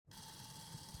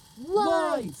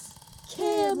Lights,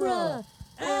 camera,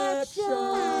 action!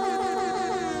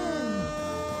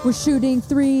 We're shooting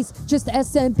threes, just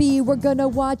SMB. We're gonna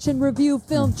watch and review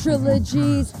film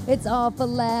trilogies. It's all for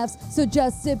laughs, so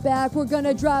just sit back. We're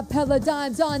gonna drop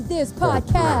Peladimes on this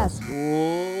podcast.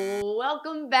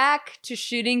 Welcome back to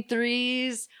Shooting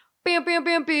Threes. Bam, bam,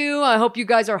 bam, boo. I hope you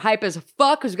guys are hype as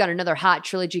fuck because we've got another hot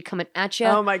trilogy coming at you.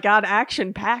 Oh my god,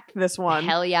 action-packed this one.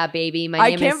 Hell yeah, baby.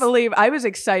 I can't believe I was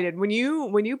excited. When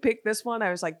you picked this one, I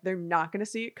was like, they're not going to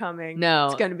see it coming. No.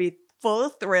 It's going to be full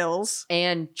of thrills.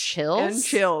 And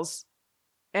chills.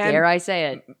 And Dare I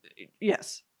say it?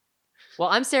 Yes. Well,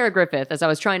 I'm Sarah Griffith, as I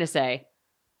was trying to say.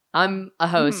 I'm a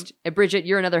host. And Bridget,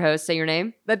 you're another host. Say your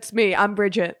name. That's me. I'm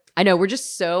Bridget. I know. We're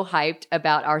just so hyped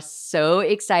about our so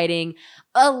exciting,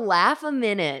 a laugh a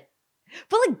minute,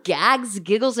 full of gags,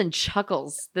 giggles, and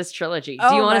chuckles, this trilogy.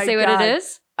 Do you want to say what it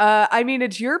is? I mean,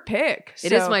 it's your pick.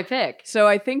 It is my pick. So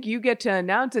I think you get to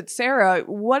announce it. Sarah,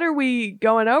 what are we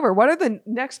going over? What are the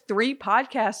next 3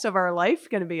 podcasts of our life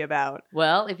going to be about?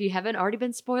 Well, if you haven't already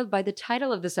been spoiled by the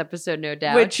title of this episode, no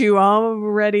doubt. Which you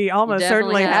already almost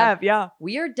certainly have. Yeah.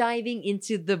 We are diving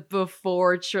into the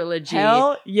Before trilogy.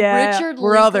 Hell yeah. Richard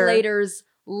brother. Linklater's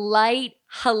light,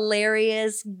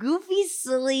 hilarious, goofy,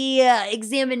 silly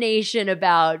examination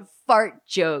about fart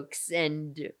jokes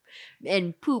and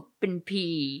poop and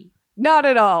pee. Not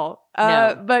at all.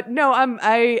 No. But no,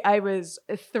 I was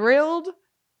thrilled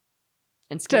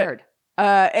And scared.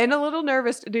 and a little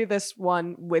nervous to do this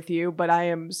one with you, but I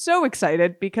am so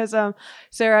excited because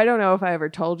Sarah, I don't know if I ever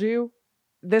told you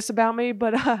this about me,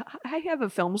 but I have a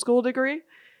film school degree.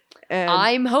 And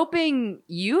I'm hoping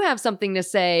you have something to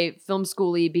say film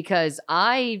schooly because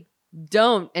I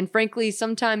don't. And frankly,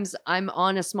 sometimes I'm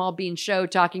on a small bean show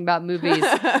talking about movies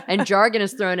and jargon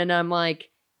is thrown and I'm like,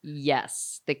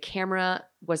 yes, the camera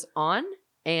was on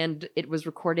and it was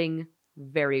recording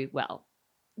very well.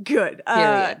 Good.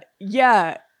 Period.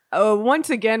 Yeah. Once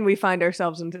again, we find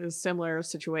ourselves into a similar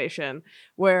situation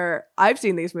where I've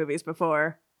seen these movies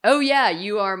before. Oh yeah,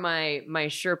 you are my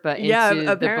Sherpa into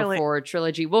the apparently. Before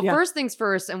trilogy. Well, Yeah. first things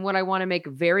first, and what I want to make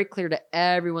very clear to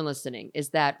everyone listening is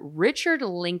that Richard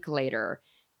Linklater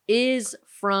is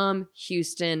from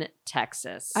Houston,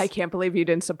 Texas. I can't believe you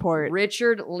didn't support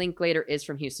Richard Linklater is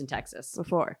from Houston, Texas.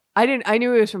 before. I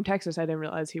knew he was from Texas. I didn't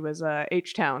realize he was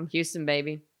H-Town. Houston,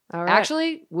 baby. All right.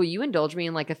 Actually, will you indulge me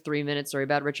in like a 3-minute story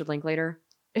about Richard Linklater?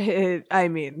 I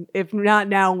mean, if not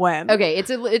now, when? Okay,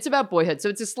 it's about Boyhood, so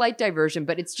it's a slight diversion,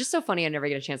 but it's just so funny I never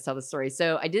get a chance to tell the story.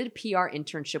 So I did a PR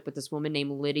internship with this woman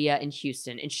named Lydia in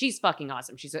Houston, and she's fucking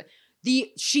awesome.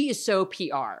 She is so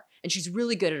PR, and she's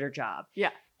really good at her job. Yeah.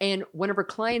 And one of her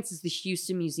clients is the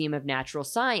Houston Museum of Natural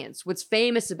Science. What's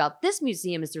famous about this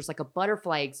museum is there's like a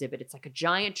butterfly exhibit. It's like a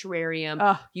giant terrarium.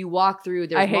 Ugh. You walk through, I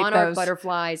there's hate monarch those.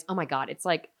 butterflies. Oh my God, it's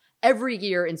like every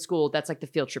year in school, that's like the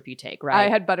field trip you take, right? I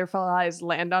had butterflies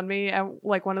land on me at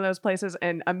like one of those places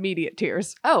and immediate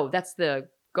tears. Oh, that's the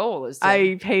goal. Is to,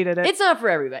 I hated it. it's not for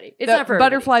everybody. It's The not for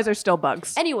everybody. butterflies are still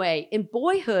bugs. Anyway, in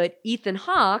Boyhood, Ethan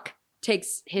Hawke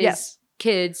takes his Yes.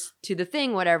 kids to the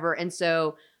thing, whatever. And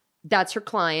so that's her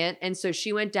client. And so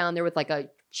she went down there with like a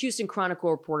Houston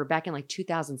Chronicle reporter back in like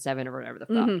 2007 or whatever the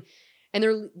fuck. Mhm. And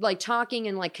they're like talking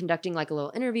and like conducting like a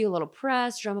little interview, a little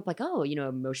press drum up, like, oh,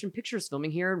 motion pictures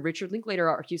filming here. Richard Linklater,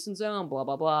 our Houston's own, blah,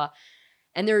 blah, blah.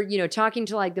 And they're, talking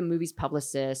to like the movie's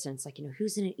publicist. And it's like,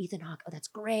 who's in it? Ethan Hawke. Oh, that's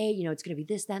great. It's going to be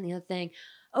this, that, and the other thing.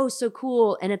 Oh, so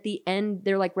cool. And at the end,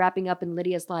 they're like wrapping up and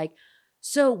Lydia's like,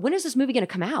 so when is this movie going to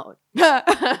come out? Never.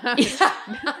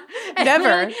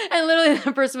 And literally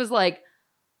the person was like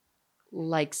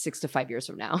 6 to 5 years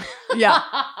from now. Yeah.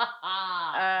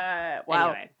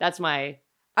 Wow. Anyway, that's my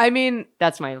I mean,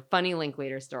 funny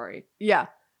Linklater story. yeah.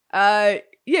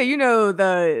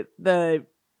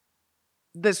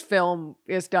 This film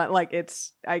is done like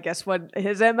it's, I guess, what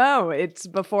his MO. It's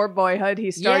before Boyhood. He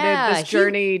started this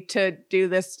journey to do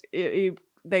this.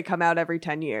 They come out every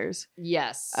 10 years.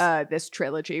 Yes. This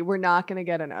trilogy. We're not going to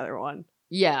get another one.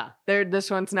 Yeah.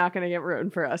 This one's not going to get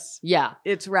ruined for us. Yeah.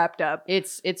 It's wrapped up.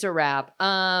 It's a wrap.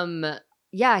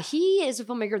 Yeah, he is a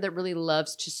filmmaker that really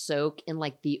loves to soak in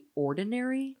like the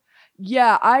ordinary.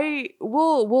 Yeah,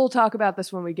 we'll talk about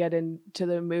this when we get into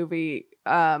the movie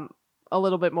a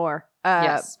little bit more.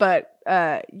 Yes. But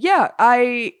When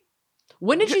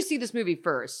did you see this movie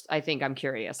first? I think I'm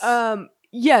curious.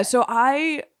 Yeah, so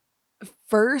I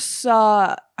first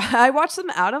saw I watched them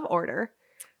out of order.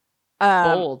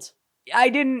 Bold. I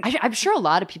didn't I'm sure a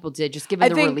lot of people did, just given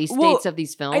the release dates of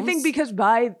these films. I think because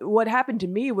what happened to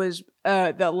me was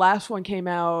the last one came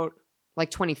out like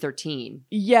 2013.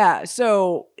 Yeah.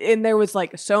 So, and there was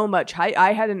like so much hype.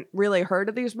 I hadn't really heard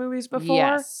of these movies before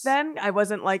Yes. then. I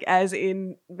wasn't like as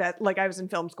in that, like I was in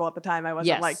film school at the time. I wasn't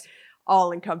Yes. like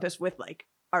all encompassed with like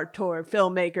auteur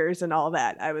filmmakers and all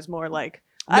that. I was more like,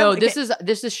 No, this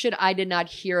is shit I did not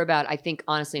hear about, I think,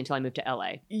 honestly, until I moved to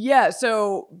LA. Yeah,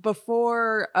 so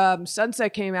before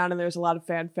Sunset came out and there was a lot of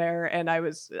fanfare and I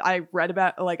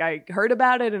heard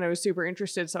about it and I was super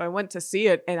interested, so I went to see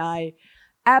it and I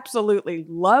absolutely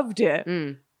loved it.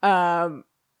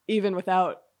 Even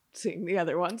without seeing the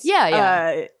other ones.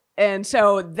 Yeah. And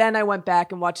so then I went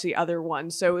back and watched the other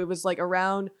ones. So it was like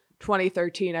around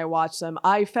 2013 I watched them.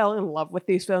 I fell in love with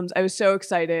these films. I was so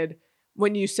excited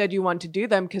when you said you wanted to do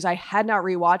them because I had not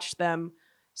rewatched them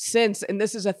since. And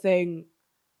this is a thing,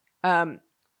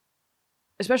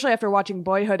 especially after watching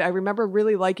Boyhood. I remember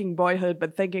really liking Boyhood,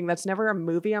 but thinking that's never a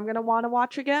movie I'm going to want to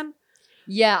watch again.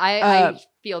 Yeah, I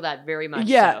feel that very much.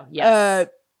 Yeah. So. Yes.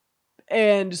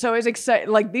 And so I was excited,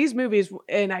 like these movies,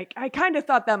 and I kind of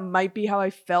thought that might be how I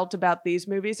felt about these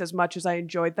movies as much as I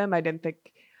enjoyed them. I didn't think,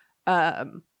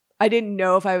 I didn't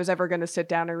know if I was ever going to sit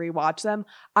down and rewatch them.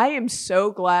 I am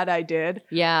so glad I did.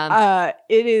 Yeah.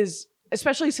 It is,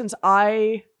 especially since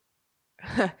I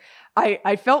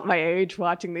felt my age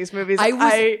watching these movies.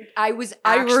 I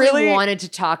really wanted to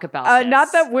talk about this.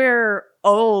 Not that we're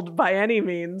old by any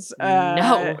means.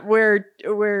 No. We're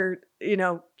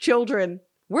children.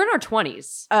 We're in our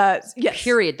 20s. Yes.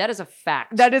 Period. That is a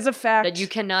fact. That is a fact. That you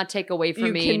cannot take away from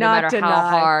You me, no cannot matter how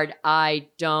deny. hard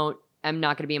I'm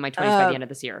not going to be in my 20s by the end of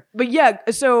this year. But yeah,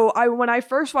 so when I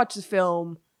first watched the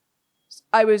film,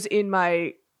 I was in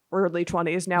my early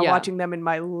 20s. Now watching them in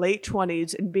my late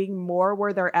 20s and being more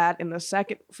where they're at in the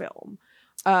second film.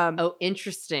 Oh,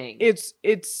 interesting. It's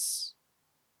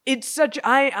such.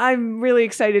 I'm really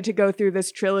excited to go through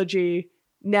this trilogy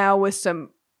now with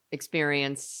some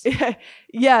experience.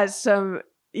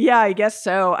 Yeah, I guess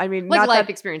so. I mean, like not life that,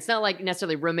 experience, not like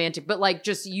necessarily romantic, but like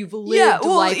just you've lived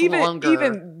life longer.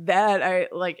 Even that, I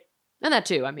like. And that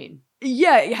too, I mean.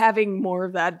 Yeah, having more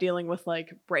of that, dealing with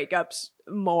like breakups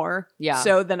more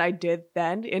so than I did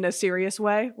then in a serious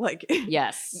way. Like,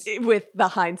 yes. With the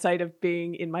hindsight of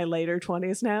being in my later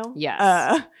 20s now.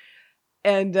 Yes.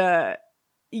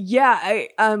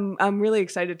 I'm really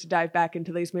excited to dive back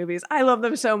into these movies. I love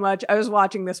them so much. I was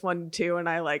watching this one too, and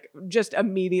I like just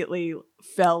immediately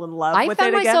fell in love with it again.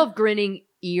 I found myself grinning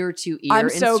ear to ear. I'm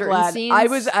in so certain glad.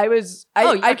 Scenes.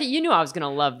 Okay, you knew I was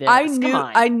gonna love this.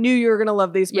 I knew you were gonna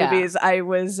love these Yeah. movies. I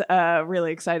was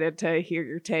really excited to hear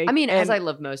your take. I mean, as I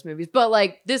love most movies, but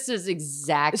like this is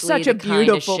exactly such the a kind of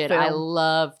beautiful shit film. I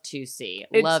love to see.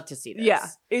 Love to see this. Yeah,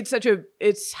 it's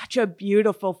such a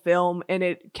beautiful film, and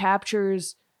it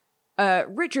captures.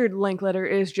 Richard Linklater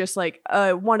is just like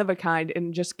one of a kind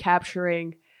in just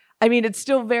capturing. I mean, it's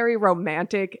still very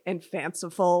romantic and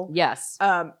fanciful. Yes.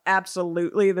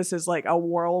 Absolutely. This is like a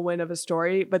whirlwind of a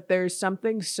story, but there's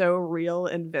something so real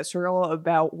and visceral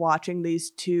about watching these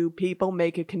two people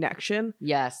make a connection.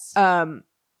 Yes.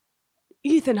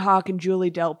 Ethan Hawke and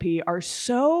Julie Delpy are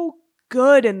so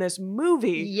good in this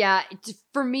movie. Yeah.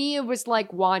 For me, it was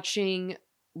like watching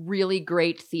really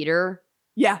great theater.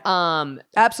 Yeah.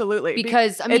 Absolutely.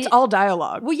 Because I mean, it's all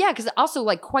dialogue. Well, yeah, because also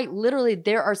like quite literally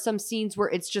there are some scenes where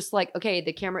it's just like, okay,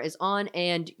 the camera is on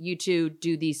and you two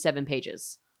do these 7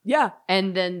 pages. Yeah.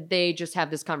 And then they just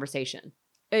have this conversation.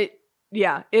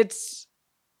 It's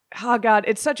oh god,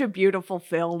 it's such a beautiful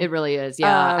film. It really is.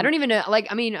 Yeah. I don't even know, like,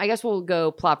 I mean, I guess we'll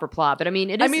go plot for plot, but I mean,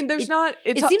 it seems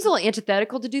a little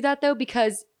antithetical to do that though,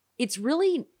 because it's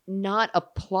really not a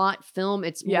plot film.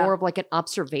 It's more of like an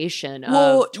observation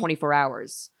of 24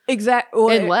 hours.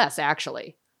 Exactly. And less,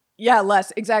 actually. Yeah,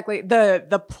 less. Exactly.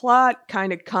 The plot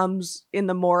kind of comes in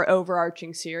the more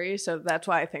overarching series. So that's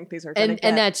why I think these are and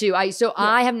that too.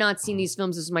 I have not seen these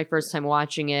films. This is my first time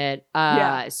watching it.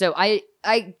 So I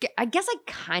guess I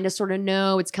kind of sort of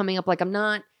know it's coming up. Like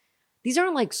these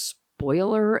aren't like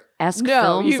spoiler-esque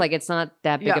films. Like it's not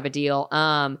that big of a deal.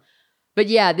 But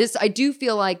yeah, I do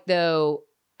feel like though,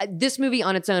 this movie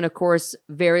on its own, of course,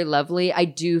 very lovely. I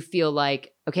do feel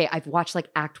like, okay, I've watched like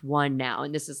Act 1 now,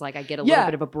 and this is like I get a little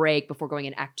bit of a break before going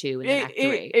in Act 2 and then Act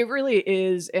 3. It really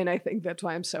is, and I think that's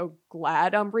why I'm so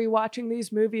glad I'm rewatching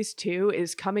these movies too,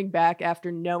 is coming back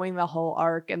after knowing the whole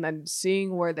arc and then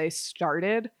seeing where they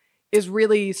started is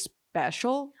really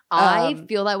special. I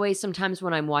feel that way sometimes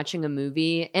when I'm watching a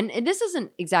movie, and this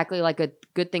isn't exactly like a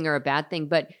good thing or a bad thing,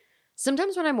 but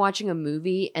sometimes when I'm watching a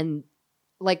movie and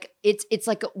like it's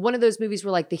like one of those movies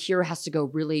where like the hero has to go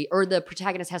really, or the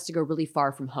protagonist has to go really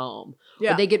far from home.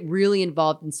 Yeah. Or they get really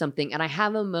involved in something. And I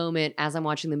have a moment as I'm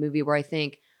watching the movie where I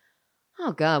think,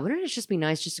 Oh God, wouldn't it just be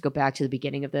nice just to go back to the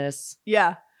beginning of this?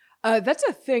 Yeah. That's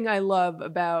a thing I love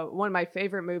about one of my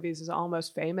favorite movies is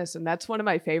Almost Famous. And that's one of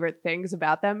my favorite things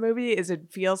about that movie is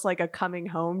it feels like a coming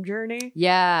home journey.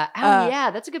 Yeah. Oh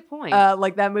yeah, that's a good point.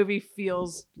 Like that movie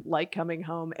feels like coming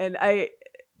home. And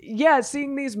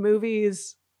seeing these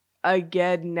movies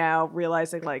again now,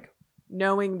 realizing like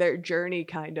knowing their journey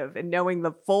kind of and knowing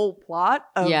the full plot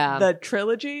of the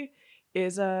trilogy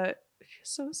is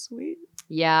so sweet.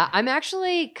 Yeah, I'm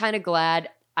actually kind of glad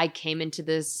I came into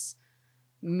this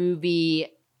movie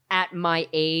at my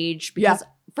age because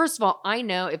first of all, I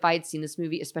know if I had seen this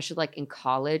movie, especially like in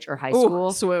college or high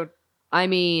school, swoon. I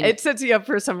mean, it sets you up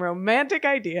for some romantic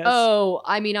ideas. Oh,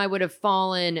 I mean, I would have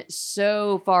fallen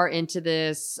so far into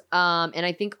this. And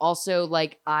I think also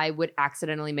like I would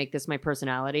accidentally make this my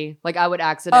personality. Like I would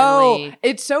accidentally. Oh,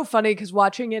 it's so funny because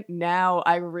watching it now,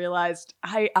 I realized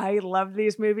I love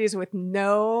these movies with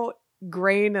no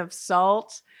grain of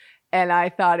salt. And I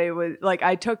thought it was like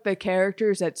I took the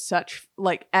characters at such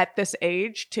like at this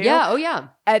age too. Yeah. Oh yeah.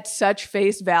 At such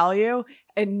face value.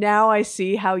 And now I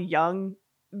see how young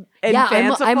and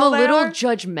I'm a little are.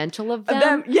 Judgmental of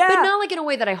them. Yeah. But not like in a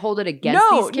way that I hold it against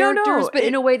these characters, but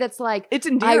in a way that's like it's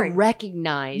endearing. I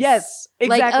recognize. Yes,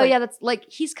 exactly. Like, oh yeah, that's like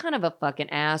he's kind of a fucking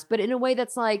ass, but in a way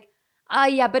that's like,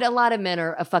 yeah, but a lot of men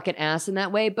are a fucking ass in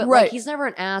that way. But like he's never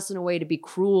an ass in a way to be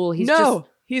cruel. He's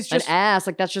just an ass.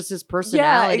 Like that's just his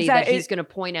personality that he's gonna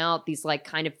point out these like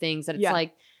kind of things that it's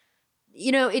like,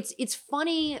 you know, it's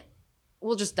funny.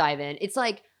 We'll just dive in. It's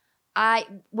like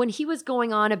when he was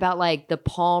going on about like the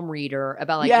palm reader,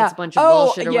 about like it's a bunch of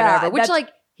bullshit or whatever, which like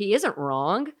he isn't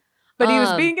wrong. But he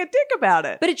was being a dick about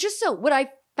it. But it's just so what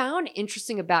I found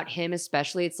interesting about him,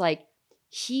 especially, it's like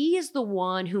he is the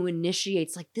one who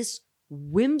initiates like this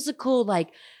whimsical, like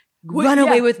run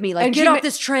away with me, like and get off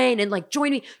this train and like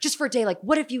join me just for a day. Like,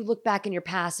 what if you look back in your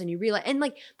past and you realize, and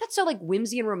like that's so like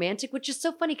whimsy and romantic, which is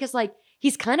so funny because like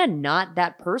he's kind of not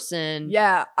that person.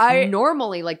 Yeah,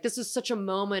 normally like this is such a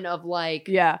moment of like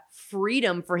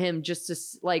freedom for him just to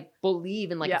like believe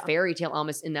in like a fairy tale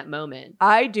almost in that moment.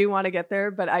 I do want to get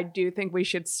there, but I do think we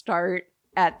should start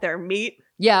at their meet.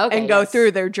 Yeah, okay. And go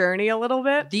through their journey a little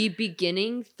bit. The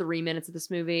beginning 3 minutes of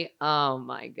this movie, oh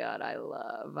my God, I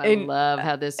love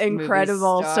how this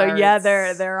incredible. Movie starts. So yeah,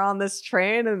 they're on this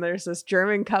train and there's this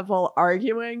German couple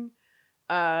arguing.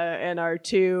 And our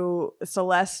two,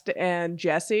 Celeste and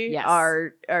Jesse,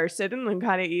 are sitting and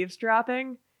kind of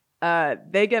eavesdropping.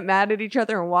 They get mad at each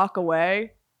other and walk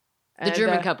away. The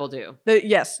German couple do.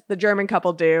 The German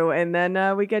couple do. And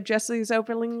then we get Jesse's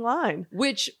opening line.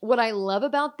 Which, what I love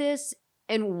about this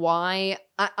and why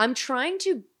I'm trying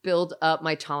to build up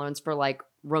my tolerance for like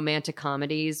romantic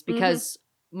comedies because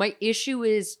my issue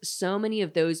is so many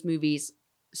of those movies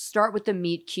start with the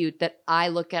meet cute that I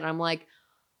look at and I'm like,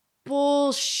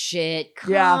 bullshit,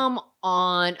 come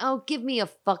on. Oh, give me a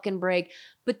fucking break.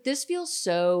 But this feels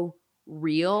so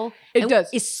real. It does.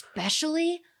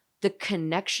 Especially the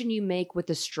connection you make with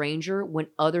a stranger when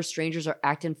other strangers are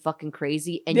acting fucking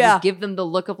crazy and you give them the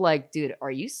look of like, dude,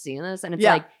 are you seeing this? And it's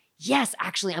like, yes,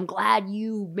 actually, I'm glad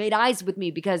you made eyes with me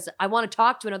because I want to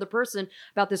talk to another person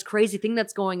about this crazy thing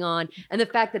that's going on. And the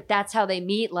fact that that's how they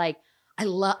meet, like, I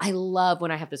love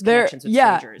when I have those connections with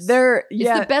strangers.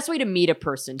 It's the best way to meet a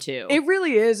person too. It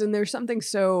really is. And there's something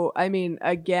so, I mean,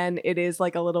 again, it is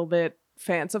like a little bit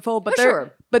fanciful, but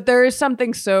but there is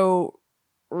something so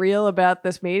real about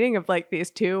this meeting of like these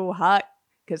two hot,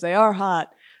 because they are hot.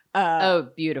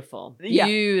 Beautiful.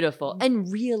 Beautiful.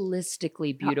 And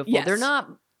realistically beautiful. Yes. They're not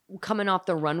coming off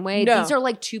the runway. No. These are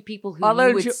like two people who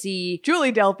you would see.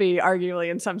 Julie Delpy, arguably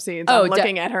in some scenes, I'm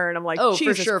looking at her and I'm like,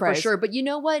 Jesus Christ. For sure. But you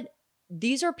know what?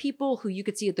 These are people who you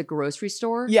could see at the grocery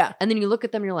store. Yeah. And then you look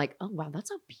at them and you're like, oh, wow, that's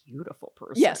a beautiful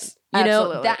person. Yes. You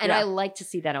absolutely. know, and I like to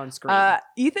see that on screen.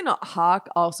 Ethan Hawke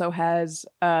also has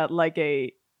like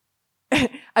a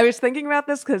I was thinking about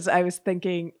this because I was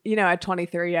thinking, you know, at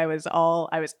 23, I was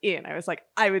in. I was like,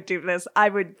 I would do this. I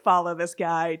would follow this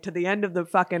guy to the end of the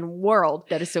fucking world.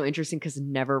 That is so interesting because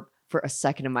never for a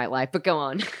second in my life, but go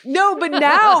on. No, but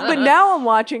now I'm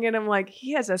watching it. I'm like,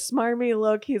 he has a smarmy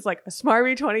look. He's like a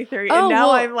smarmy 23. And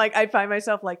now I'm like, I find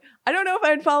myself like, I don't know if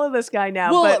I'd follow this guy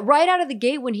now. Well, but right out of the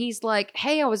gate when he's like,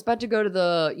 hey, I was about to go to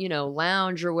the,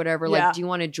 lounge or whatever. Yeah. Like, do you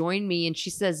want to join me? And she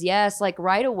says, yes. Like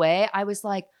right away, I was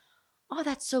like, oh,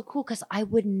 that's so cool. Cause I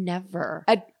would never,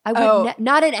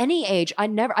 not at any age.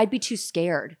 I'd be too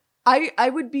scared. I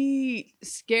would be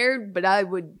scared, but I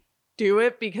would do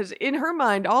it because in her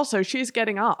mind also she's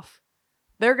getting off.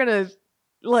 They're gonna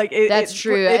like it, that's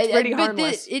true. It's pretty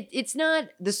harmless. It's not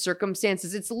the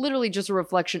circumstances. It's literally just a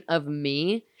reflection of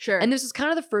me. Sure. And this is kind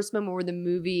of the first moment where the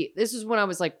movie. This is when I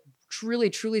was like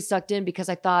truly sucked in because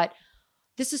I thought,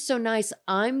 this is so nice.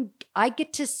 I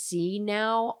get to see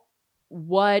now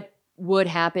what would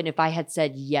happen if I had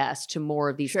said yes to more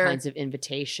of these Sure. kinds of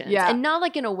invitations. Yeah. And not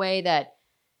like in a way that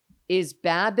is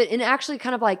bad, but in actually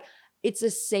kind of like, it's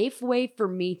a safe way for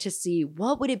me to see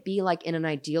what would it be like in an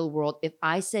ideal world if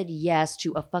I said yes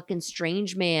to a fucking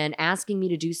strange man asking me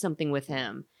to do something with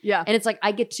him. Yeah. And it's like,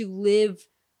 I get to live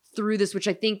through this, which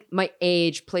I think my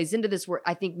age plays into this, where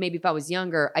I think maybe if I was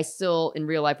younger, I still in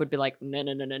real life would be like,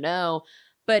 no.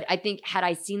 But I think had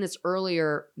I seen this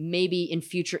earlier, maybe in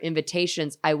future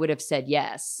invitations, I would have said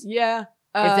yes. Yeah.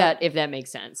 If that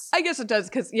makes sense. I guess it does,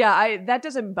 because that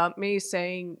doesn't bump me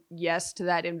saying yes to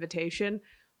that invitation.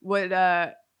 What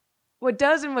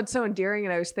does, and what's so endearing,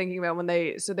 and I was thinking about when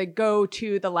they go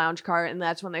to the lounge car, and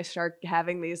that's when they start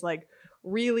having these like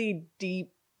really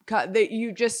deep that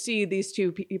you just see these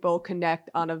two people connect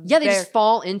on a they just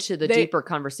fall into the deeper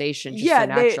conversation just so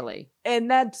naturally. And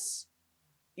that's,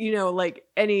 like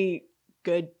any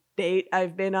good date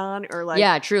I've been on, or like,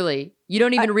 yeah, truly. You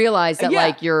don't even realize that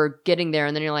like you're getting there,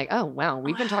 and then you're like, oh wow,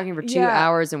 we've been talking for 2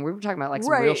 hours and we were talking about like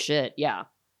some real shit. Yeah.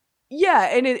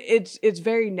 Yeah, and it's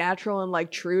very natural and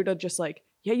like true to just like,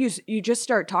 you just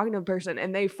start talking to a person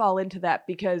and they fall into that,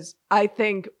 because I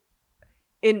think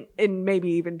in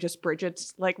maybe even just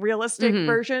Bridget's like realistic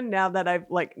version, now that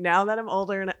I'm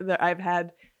older and that I've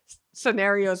had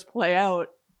scenarios play out.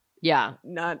 Yeah.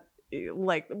 Not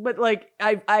like, but like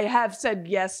I have said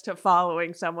yes to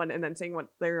following someone and then seeing what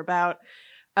they're about.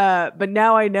 But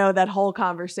now I know that whole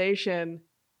conversation,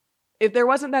 if there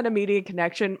wasn't that immediate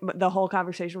connection, the whole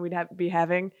conversation we'd be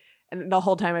having, and the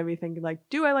whole time I'd be thinking like,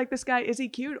 do I like this guy? Is he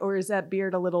cute, or is that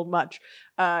beard a little much?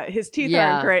 His teeth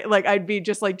aren't great. Like I'd be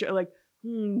just like,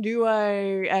 do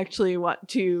I actually want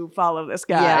to follow this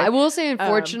guy? Yeah, I will say,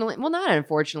 unfortunately, well, not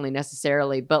unfortunately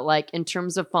necessarily, but like in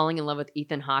terms of falling in love with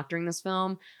Ethan Hawke during this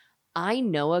film, I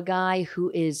know a guy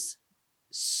who is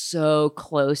so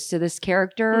close to this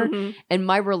character, and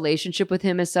my relationship with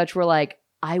him is such where like,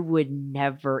 I would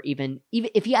never even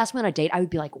if he asked me on a date, I would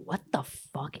be like, what the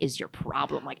fuck is your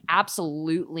problem? Like,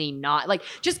 absolutely not. Like,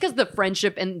 just because the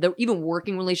friendship and the even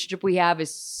working relationship we have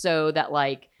is so that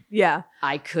like, yeah,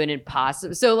 I couldn't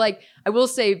possibly. So like, I will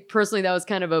say personally, that was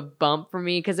kind of a bump for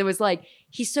me, because it was like,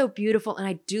 he's so beautiful and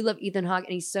I do love Ethan Hawke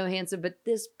and he's so handsome, but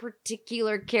this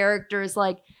particular character is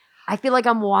like, I feel like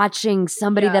I'm watching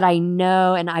somebody that I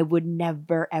know and I would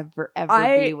never, ever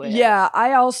be with. Yeah,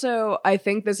 I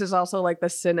think this is also like the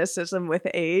cynicism with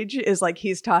age, is like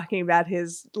he's talking about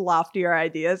his loftier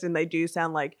ideas and they do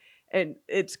sound like, and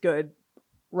it's good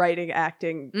writing,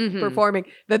 acting, performing,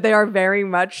 that they are very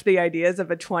much the ideas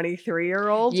of a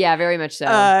 23-year-old. Yeah, very much so.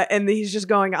 And he's just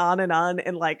going on,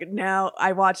 and like now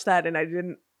I watched that and I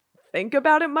didn't think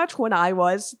about it much when I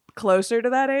was closer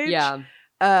to that age. Yeah.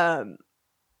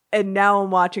 And now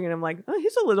I'm watching and I'm like, oh,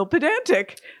 he's a little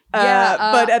pedantic.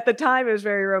 But at the time it was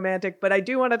very romantic. But I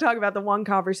do want to talk about the one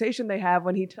conversation they have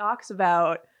when he talks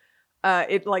about,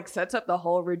 it like sets up the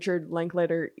whole Richard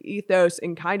Linklater ethos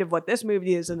and kind of what this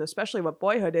movie is, and especially what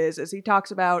Boyhood is he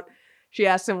talks about, she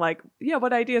asks him like, yeah,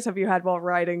 what ideas have you had while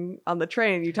riding on the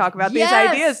train? You talk about these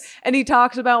ideas. And he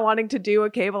talks about wanting to do a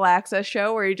cable access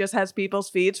show where he just has people's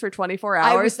feeds for 24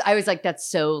 hours. I was like, that's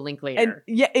so Linklater. And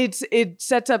yeah, it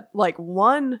sets up like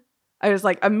one, I was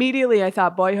like, immediately I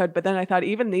thought Boyhood, but then I thought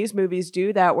even these movies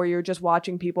do that, where you're just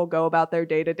watching people go about their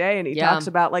day to day. And he talks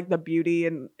about like the beauty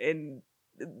and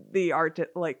the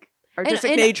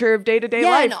artistic nature of day-to-day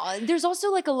life. And there's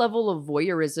also like a level of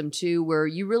voyeurism too, where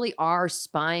you really are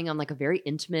spying on like a very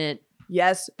intimate.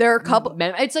 Yes, there are a couple.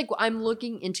 It's like I'm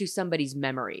looking into somebody's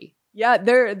memory. Yeah,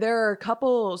 there are a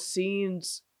couple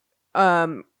scenes,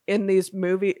 in these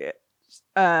movies,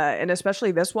 and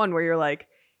especially this one, where you're like,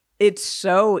 it's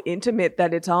so intimate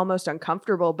that it's almost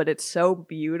uncomfortable, but it's so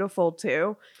beautiful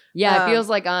too. Yeah, it feels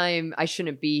like I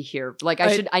shouldn't be here. Like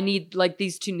I need like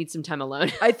these two need some time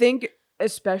alone. I think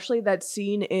especially that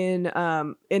scene in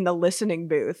the listening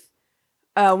booth,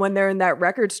 when they're in that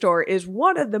record store, is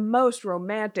one of the most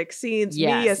romantic scenes.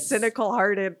 Yes. Me, a cynical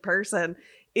hearted person,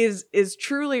 is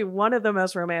truly one of the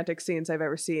most romantic scenes I've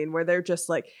ever seen, where they're just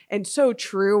like, and so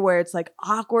true, where it's like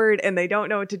awkward and they don't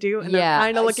know what to do, and they're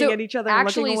kind of looking at each other and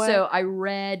looking away. So I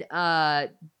read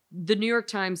the New York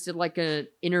Times did like an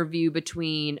interview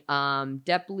between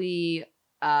Depley,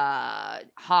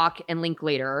 Hawke, and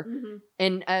Linklater,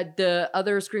 and the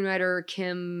other screenwriter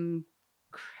Kim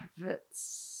Kravitz,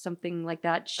 something like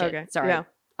that. Shit, okay. Sorry, yeah.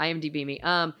 IMDb me.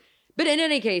 But in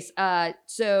any case,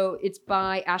 so it's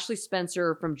by Ashley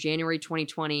Spencer from January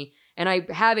 2020, and I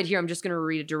have it here. I'm just going to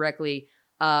read it directly.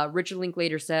 Richard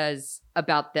Linklater says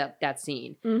about that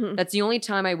scene. Mhm. That's the only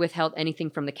time I withheld anything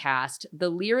from the cast. The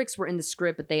lyrics were in the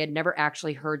script, but they had never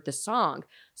actually heard the song.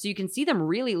 So you can see them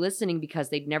really listening because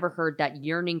they'd never heard that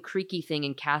yearning, creaky thing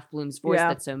in Kath Bloom's voice Yeah.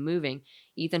 that's so moving.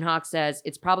 Ethan Hawke says,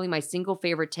 it's probably my single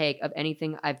favorite take of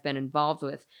anything I've been involved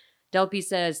with. Delpy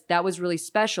says, that was really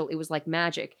special. It was like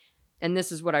magic. And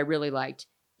this is what I really liked.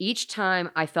 Each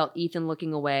time I felt Ethan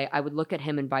looking away, I would look at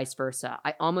him and vice versa.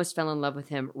 I almost fell in love with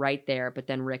him right there, but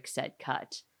then Rick said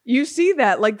cut. You see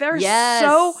that? Like they're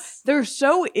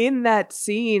so in that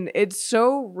scene. It's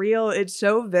so real. It's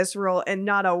so visceral, and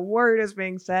not a word is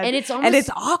being said. And it's almost, and it's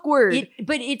awkward.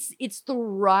 but it's the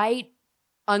right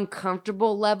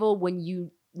uncomfortable level when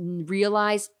you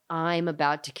realize I'm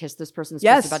about to kiss this person. This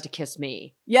Yes. person's about to kiss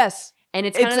me. Yes. And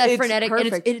it's kind of that It's frenetic. And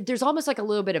perfect. there's almost like a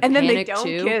little bit of And then panic they don't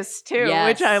too. kiss too, Yes,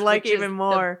 which I like which is even the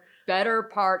more. better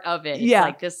part of it. It's Yeah.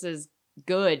 like, this is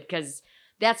good, because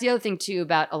that's the other thing too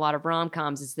about a lot of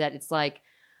rom-coms is that it's like,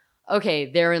 okay,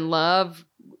 they're in love.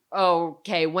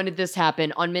 Okay, when did this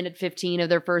happen? On minute 15 of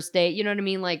their first date? You know what I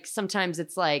mean? Like sometimes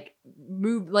it's like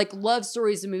love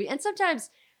stories in movie, and sometimes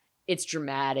it's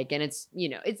dramatic and it's,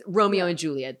 it's Romeo and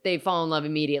Juliet. They fall in love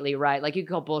immediately, right? Like you could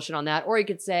call bullshit on that, or you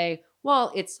could say,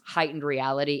 well, it's heightened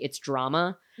reality, it's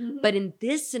drama. Mhm. But in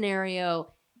this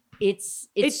scenario, it's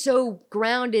so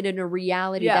grounded in a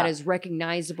reality Yeah. that is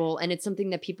recognizable, and it's something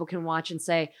that people can watch and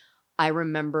say, I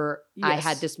remember I Yes.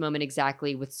 had this moment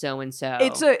exactly with so and so.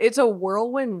 It's a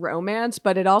whirlwind romance,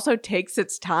 but it also takes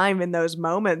its time in those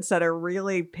moments that are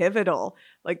really pivotal.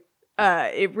 Like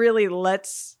it really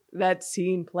lets that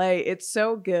scene play. It's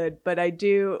so good, but I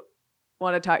do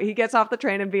want to talk. He gets off the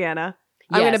train in Vienna.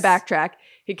 I'm going to Yes. backtrack.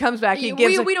 He comes back. He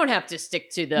gives. we don't have to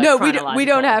stick to the No, we don't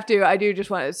chronological. have to. I do just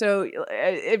want to. So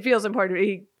it feels important.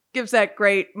 He gives that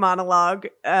great monologue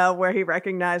where he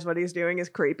recognized what he's doing is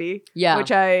creepy. Yeah.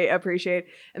 Which I appreciate.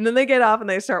 And then they get off and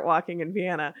they start walking in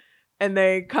Vienna. And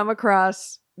they come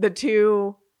across the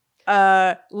two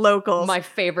locals. My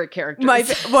favorite characters.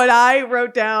 What I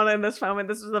wrote down in this moment,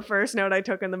 this was the first note I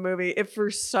took in the movie. If for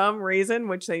some reason,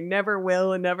 which they never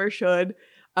will and never should,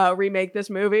 remake this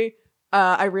movie,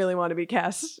 I really want to be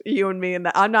cast, you and me, in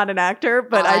that. I'm not an actor,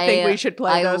 but I think we should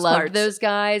play those I love parts. those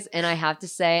guys, and I have to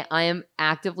say, I am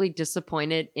actively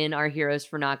disappointed in our heroes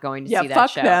for not going to Yeah, see that fuck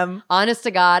show. them. Honest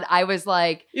to God, I was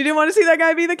like, You didn't want to see that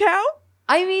guy be the cow?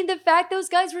 I mean, the fact those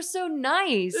guys were so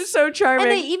nice. It's so charming.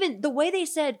 And they even, the way they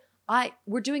said,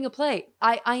 we're doing a play.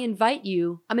 I'm inviting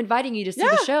you to see Yeah.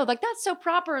 the show. Like, that's so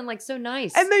proper and like so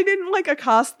nice. And they didn't like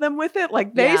accost them with it.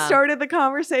 Like they Yeah. started the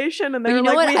conversation and they But were you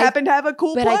know like, what? we happen to have a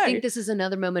cool But play. I think this is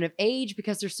another moment of age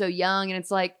because they're so young, and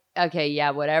it's like, okay,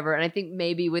 yeah, whatever. And I think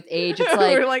maybe with age, it's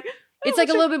like, we're like, it's oh, like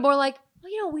a sure. little bit more like,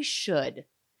 well, we should.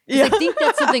 'Cause Yeah. I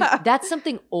think that's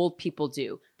something old people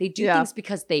do. They do Yeah. things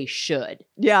because they should.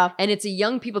 Yeah, And it's a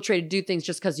young people trait to do things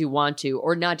just because you want to,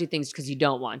 or not do things because you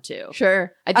don't want to.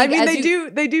 sure. I I, think mean,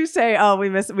 as they do say, oh, we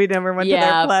never went to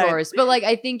Yeah, their play. of course. But like,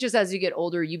 I think just as you get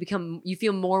older, you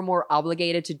feel more and more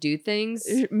obligated to do things.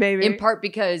 Maybe. In part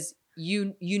because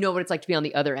you know what it's like to be on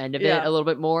the other end of it Yeah. a little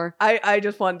bit more. I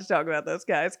just wanted to talk about those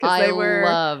guys because I they were.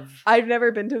 love. I've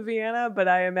never been to Vienna, but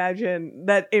I imagine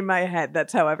that in my head,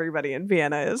 that's how everybody in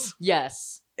Vienna is.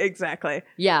 Yes. Exactly.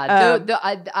 Yeah,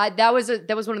 that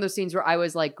was one of those scenes where I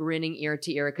was like grinning ear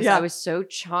to ear because Yeah. I was so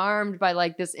charmed by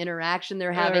like this interaction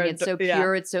they're having. It's so Yeah.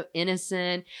 pure, it's so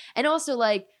innocent, and also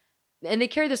like, and they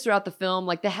carry this throughout the film.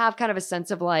 Like they have kind of a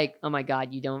sense of like, oh my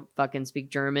god, you don't fucking speak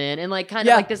German, and like kind of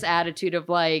Yeah. like this attitude of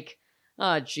like,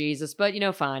 oh Jesus, but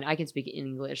fine, I can speak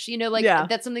English. Like Yeah.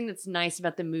 that's something that's nice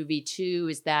about the movie too,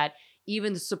 is that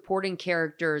even the supporting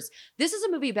characters. This is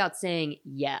a movie about saying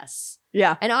yes.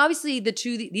 Yeah. And obviously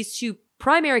these two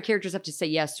primary characters have to say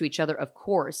yes to each other, of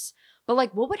course. But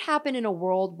like, what would happen in a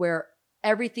world where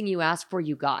everything you ask for,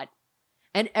 you got?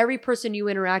 And every person you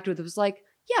interact with was like,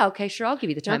 yeah, okay, sure, I'll give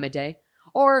you the time of day.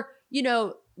 Or,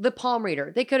 the palm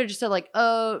reader. They could have just said like,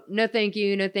 oh, no thank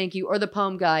you, no thank you. Or the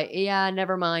poem guy, yeah,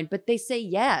 never mind. But they say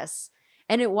yes.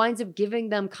 And it winds up giving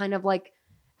them kind of like,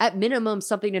 at minimum,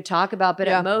 something to talk about, but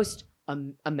Yeah. at most,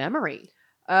 a memory.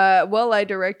 Well, I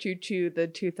direct you to the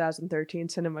 2013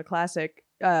 cinema classic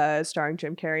starring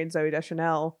Jim Carrey and Zooey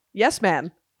Deschanel, Yes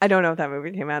Man. I don't know if that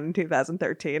movie came out in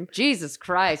 2013. Jesus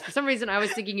Christ. For some reason, I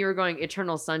was thinking you were going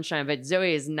Eternal Sunshine, but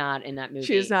Zoe is not in that movie.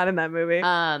 She is not in that movie.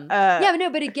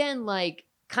 But again, like,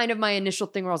 kind of my initial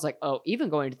thing where I was like, oh, even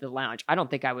going to the lounge, I don't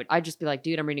think I would. I'd just be like,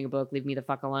 dude, I'm reading a book. Leave me the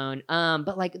fuck alone.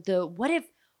 But like, what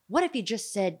if you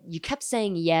just said, you kept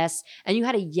saying yes, and you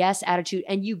had a yes attitude,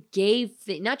 and you gave,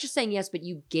 not just saying yes, but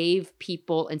you gave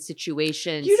people and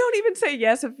situations. You don't even say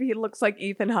yes if he looks like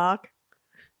Ethan Hawke.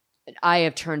 I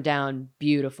have turned down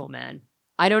beautiful men.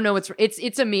 I don't know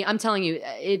it's a me. I'm telling you,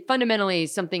 it fundamentally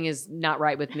something is not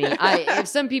right with me. If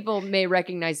some people may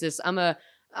recognize this, I'm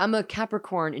a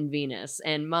Capricorn in Venus,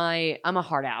 and I'm a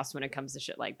hard ass when it comes to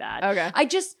shit like that. Okay. I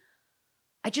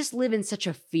just live in such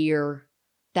a fear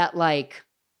that like,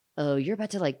 oh, you're about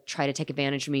to like try to take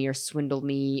advantage of me or swindle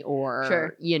me or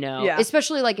Sure. Yeah.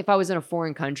 especially like if I was in a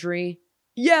foreign country.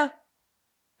 Yeah.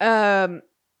 I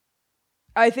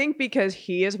think because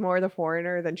he is more the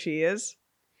foreigner than she is.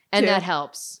 And too. that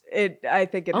helps. I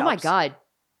think it Oh helps. my God.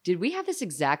 Did we have this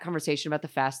exact conversation about the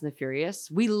Fast and the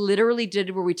Furious? We literally did,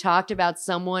 where we talked about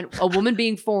a woman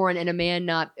being foreign and a man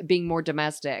not being more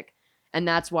domestic. And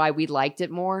that's why we liked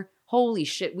it more. Holy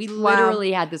shit. We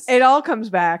literally had this. It all comes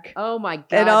back. Oh my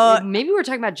God. Maybe we were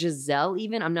talking about Giselle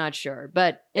even. I'm not sure.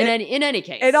 But in any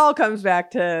case. It all comes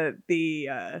back to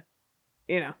the,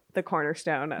 the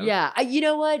cornerstone of. Yeah. You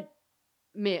know what?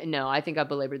 No, I think I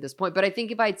belabored this point. But I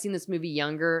think if I had seen this movie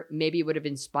younger, maybe it would have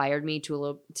inspired me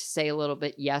to say a little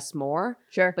bit yes more.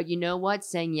 Sure. But you know what?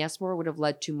 Saying yes more would have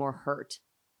led to more hurt.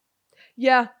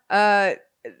 Yeah.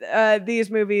 These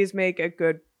movies make a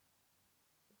good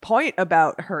point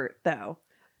about hurt, though.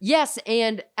 Yes,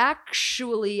 and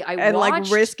actually, I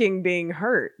watched... like risking being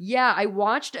hurt. Yeah, I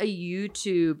watched a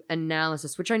YouTube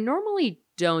analysis, which I normally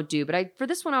don't do, but for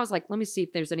this one, I was like, let me see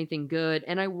if there's anything good.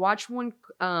 And I watched one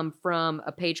from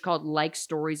a page called Like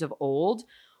Stories of Old,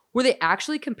 where they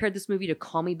actually compared this movie to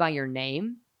Call Me By Your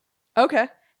Name. Okay.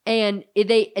 And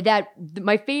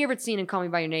my favorite scene in Call Me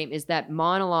By Your Name is that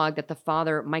monologue that the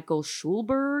father, Michael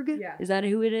Schulberg, is that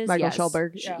who it is? Michael yes.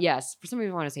 Schulberg. Yeah. Yes. For some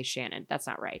reason, I want to say Shannon. That's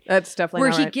not right. That's definitely where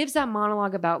not he right. gives that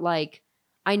monologue about like,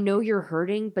 I know you're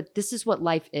hurting, but this is what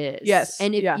life is. Yes.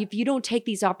 And if you don't take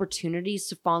these opportunities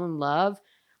to fall in love,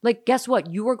 like, guess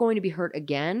what? You are going to be hurt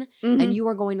again, and you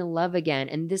are going to love again.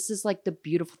 And this is like the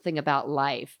beautiful thing about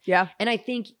life. Yeah. And I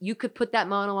think you could put that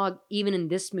monologue even in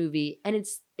this movie, and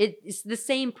it's the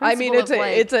same principle. I mean,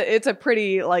 it's a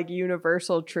pretty like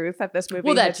universal truth that this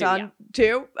movie hits on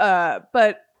too.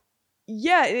 But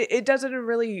yeah, it does it in a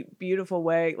really beautiful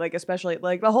way. Like, especially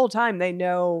like the whole time they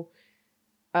know,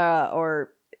 or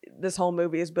this whole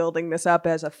movie is building this up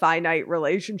as a finite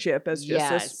relationship, as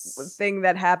just this thing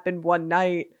that happened one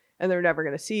night and they're never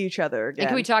going to see each other again. And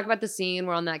can we talk about the scene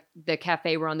where the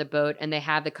cafe, we're on the boat and they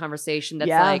have the conversation that's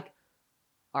like,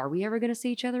 are we ever going to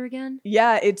see each other again?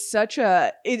 Yeah, it's such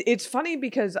it's funny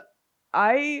because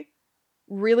I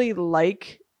really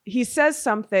he says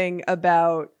something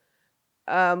about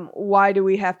why do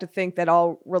we have to think that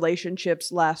all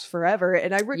relationships last forever?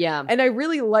 And I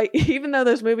really like, even though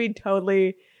this movie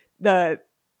totally the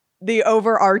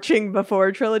overarching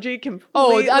Before trilogy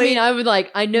completely. Oh, I mean, I would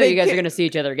I know you guys are going to see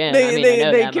each other again.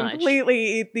 They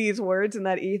completely eat these words and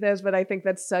that ethos, but I think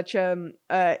that's such a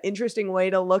interesting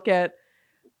way to look at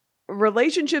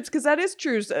relationships, because that is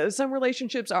true. Some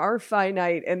relationships are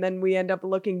finite, and then we end up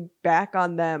looking back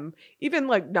on them. Even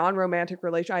like non-romantic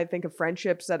relationships, I think of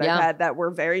friendships that I've had that were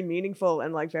very meaningful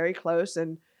and like very close,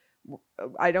 and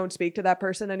I don't speak to that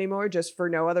person anymore just for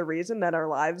no other reason that our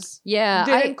lives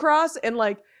didn't cross. And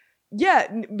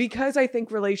because I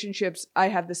think relationships, I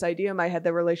have this idea in my head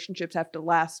that relationships have to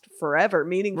last forever.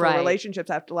 Meaningful relationships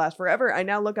have to last forever. I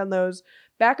now look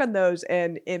back on those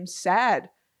and am sad,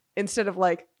 instead of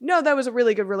like, no, that was a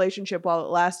really good relationship while it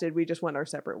lasted. We just went our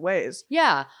separate ways.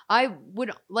 Yeah. I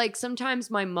would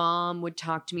sometimes my mom would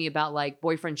talk to me about like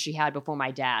boyfriends she had before my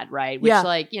dad, right? Which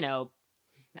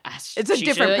it's a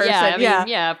different person.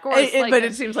 Yeah, of course. But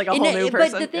it seems like a whole new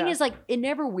person. But the thing is, it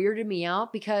never weirded me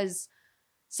out, because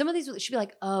some of these, she'd be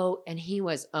like, oh, and he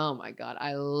was, oh my God,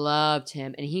 I loved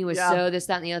him. And he was so this,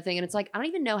 that, and the other thing. And it's like, I don't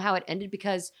even know how it ended,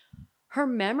 because her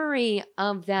memory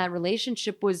of that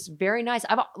relationship was very nice.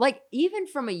 I've even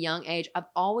from a young age, I've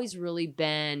always really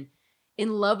been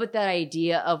in love with that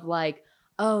idea of like,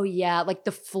 oh yeah, like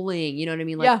the fling, you know what I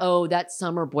mean? Like, oh, that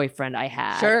summer boyfriend I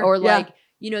had. Sure. Or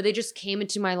they just came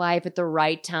into my life at the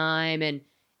right time and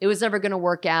it was never going to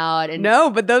work out. And no,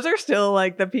 but those are still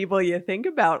like the people you think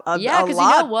about a lot. Yeah, because you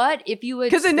know what? If you would,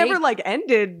 because it never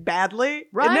ended badly.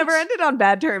 Right. It never ended on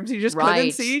bad terms. You just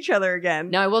couldn't see each other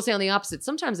again. Now, I will say on the opposite,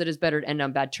 sometimes it is better to end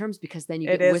on bad terms, because then you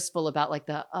get wistful about like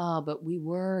but we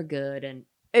were good. And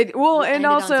and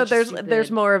also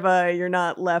there's more of a, you're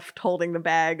not left holding the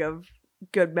bag of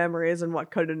good memories and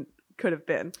what could have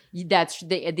been. That's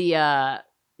the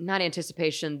not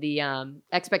anticipation, the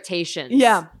expectations.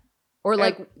 Yeah. Or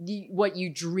what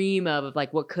you dream of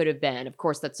like what could have been. Of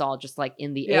course, that's all just like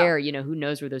in the air. You know, who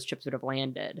knows where those chips would have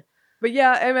landed. But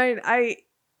yeah, I mean,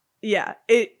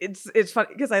 it's funny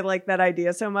because I like that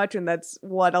idea so much, and that's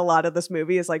what a lot of this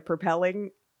movie is like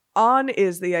propelling on,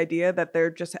 is the idea that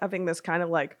they're just having this kind of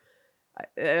like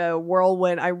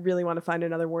whirlwind. I really want to find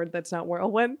another word that's not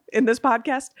whirlwind in this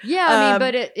podcast. Yeah, I mean,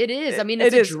 but it is. I mean,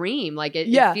 it's a dream. Like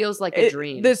it feels like a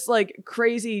dream. This like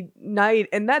crazy night.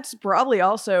 And that's probably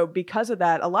also because of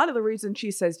that. A lot of the reason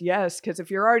she says yes, because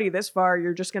if you're already this far,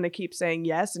 you're just going to keep saying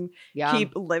yes and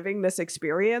keep living this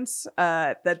experience.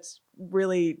 That's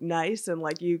really nice. And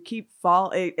like you keep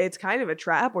it's kind of a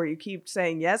trap where you keep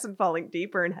saying yes and falling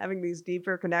deeper and having these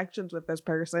deeper connections with this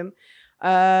person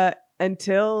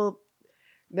until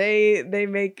they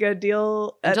make a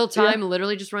deal until time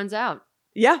literally just runs out.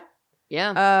 Yeah.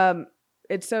 Yeah.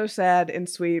 It's so sad and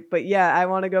sweet, but yeah, I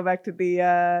want to go back to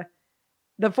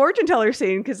the fortune teller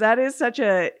scene because that is such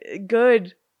a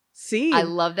good scene. I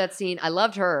love that scene. I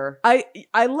loved her. I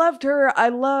loved her. I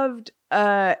loved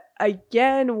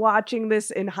again watching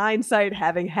this in hindsight,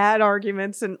 having had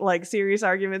arguments and like serious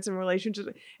arguments in relationships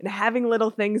and having little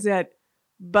things that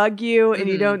bug you and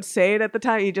you don't say it at the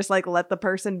time. You just like let the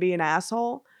person be an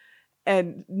asshole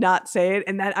and not say it.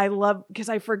 And that I love because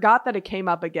I forgot that it came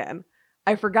up again.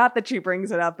 I forgot that she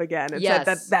brings it up again and said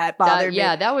that bothered me.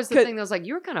 Yeah, that was the thing that was like,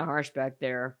 you were kind of harsh back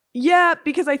there. Yeah,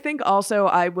 because I think also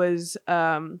I was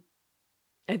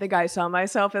I think I saw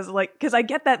myself as like, because I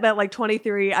get that like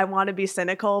 23, I want to be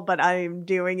cynical, but I'm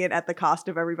doing it at the cost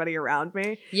of everybody around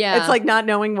me. Yeah. It's like not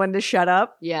knowing when to shut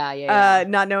up. Yeah.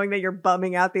 Not knowing that you're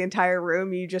bumming out the entire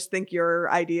room. You just think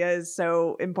your idea is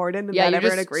so important and that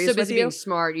everyone agrees with you. So busy being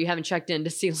smart, you haven't checked in to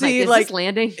see like, is this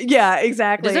landing? Yeah,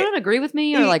 exactly. Does anyone agree with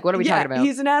me? Or like, what are we talking about?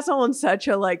 He's an asshole in such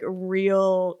a like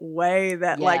real way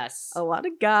that like a lot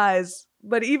of guys...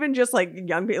 But even just like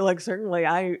young people, like certainly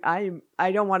I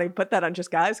don't want to put that on just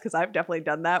guys because I've definitely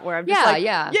done that where I'm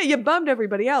just you bummed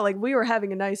everybody out. Like we were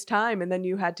having a nice time and then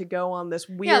you had to go on this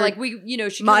weird like we,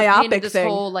 she kind of painted this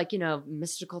whole like,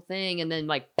 mystical thing and then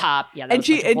like pop. Yeah, that was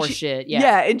horseshit.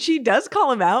 Yeah. And she does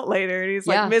call him out later and he's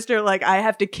like, Mr. like I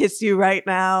have to kiss you right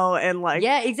now and like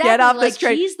get off this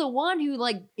train. He's the one who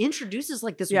like introduces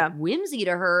like this whimsy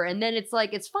to her and then it's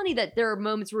like, it's funny that there are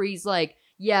moments where he's like,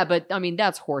 yeah, but I mean,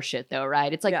 that's horseshit though,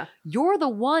 right? It's like, you're the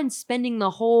one spending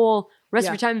the whole rest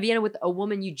of your time in Vienna with a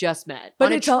woman you just met. But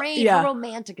on a train, how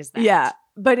romantic is that? Yeah,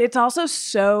 but it's also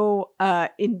so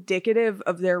indicative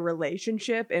of their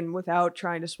relationship and without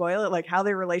trying to spoil it, like how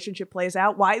their relationship plays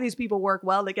out, why these people work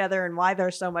well together and why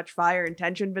there's so much fire and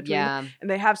tension between them. And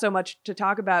they have so much to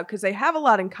talk about because they have a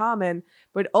lot in common,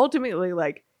 but ultimately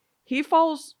like he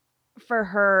falls for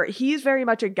her. He's very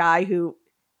much a guy who...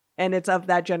 And it's of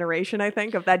that generation, I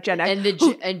think, of that Gen X.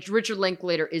 And Richard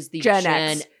Linklater is the Gen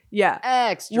X.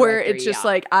 X director, where it's just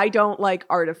like, I don't like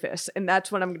artifice. And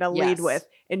that's what I'm going to lead with.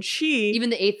 And she... Even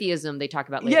the atheism they talk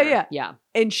about later. Yeah.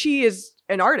 And she is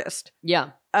an artist.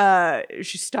 Yeah.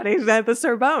 She studies at the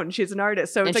Sorbonne. She's an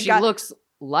artist. So and it's she looks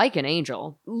like an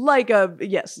angel. Like a...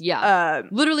 Yes. Yeah.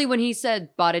 Literally when he said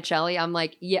Botticelli, I'm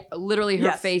like, yeah, literally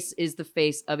her face is the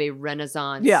face of a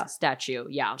Renaissance statue.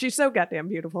 Yeah. She's so goddamn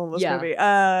beautiful in this movie.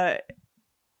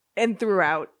 And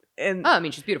throughout. And I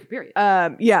mean, she's beautiful, period.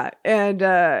 And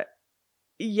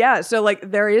so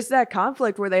like there is that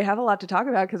conflict where they have a lot to talk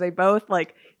about because they both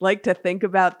like to think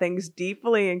about things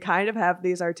deeply and kind of have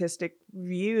these artistic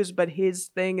views, but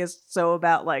his thing is so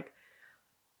about like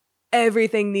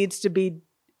everything needs to be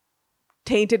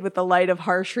tainted with the light of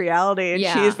harsh reality, and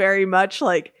she's very much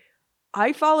like,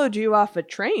 I followed you off a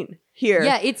train here.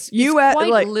 Yeah, it's quite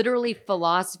like, literally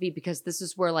philosophy because this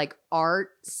is where like art,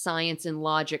 science, and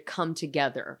logic come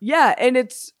together. Yeah, and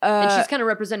it's and she's kind of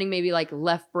representing maybe like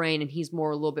left brain, and he's more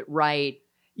a little bit right.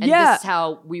 And this is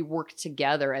how we work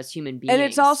together as human beings. And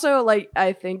it's also like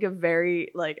I think a very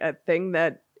like a thing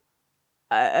that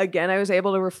again I was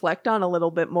able to reflect on a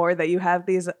little bit more, that you have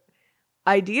these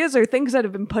ideas or things that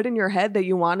have been put in your head that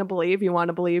you want to believe. You want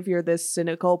to believe you're this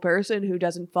cynical person who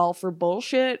doesn't fall for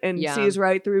bullshit and sees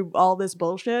right through all this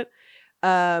bullshit.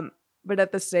 But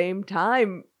at the same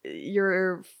time,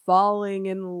 you're falling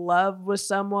in love with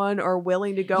someone or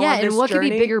willing to go on this journey. Yeah, and what could be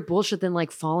bigger bullshit than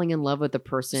like falling in love with a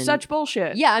person? Such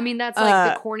bullshit. Yeah, I mean, that's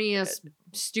like the corniest,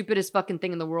 stupidest fucking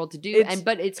thing in the world to do.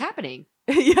 But it's happening.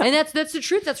 And that's the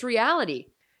truth. That's reality.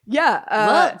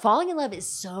 Yeah. Falling in love is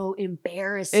so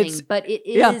embarrassing, but it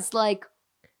is like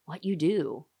what you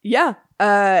do. Yeah.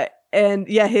 And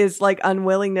his like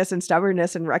unwillingness and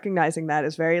stubbornness and recognizing that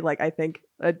is very like, I think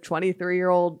a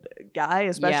 23-year-old guy,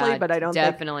 especially, but I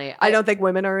don't think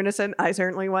women are innocent. I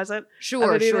certainly wasn't.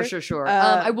 Sure.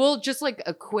 I will just like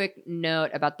a quick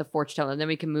note about the fortune teller and then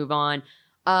we can move on.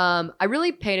 I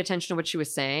really paid attention to what she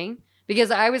was saying.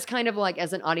 Because I was kind of like,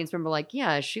 as an audience member, like,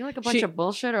 yeah, is she like a bunch of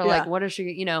bullshit? Or like, what is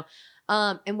she,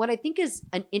 And what I think is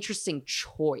an interesting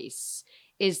choice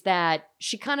is that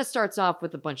she kind of starts off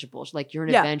with a bunch of bullshit. Like, you're an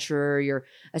Yeah. adventurer, you're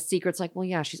a secret. It's like, well,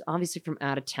 yeah, she's obviously from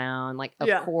out of town. Like, of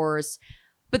Yeah. course.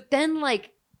 But then,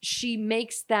 like, she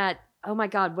makes that, oh my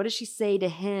God, what does she say to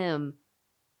him?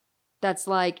 That's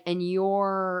like, and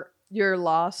you're,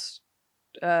 lost.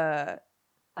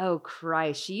 oh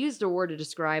Christ. She used a word to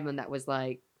describe him that was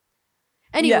like,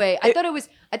 anyway, I thought it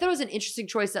was an interesting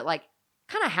choice that, like,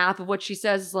 kind of half of what she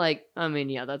says is like, I mean,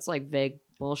 yeah, that's like vague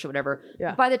bullshit, whatever.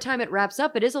 Yeah. By the time it wraps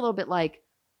up, it is a little bit like,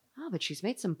 oh, but she's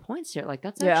made some points here. Like,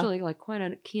 that's Yeah. actually like quite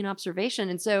a keen observation.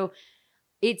 And so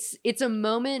it's a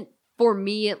moment for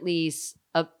me, at least,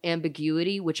 of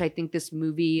ambiguity, which I think this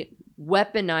movie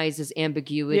weaponizes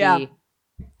ambiguity Yeah.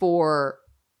 for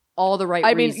all the right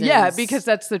I mean, reasons. yeah, because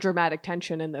that's the dramatic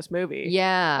tension in this movie.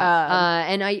 Yeah.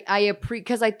 And I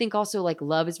because I think also, like,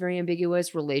 love is very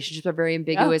ambiguous. Relationships are very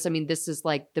ambiguous. I mean, this is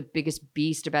like the biggest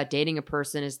beast about dating a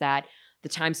person is that the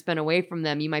time spent away from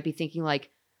them, you might be thinking like,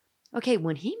 okay,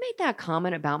 when he made that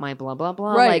comment about my blah, blah,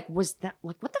 blah, Right. like, was that,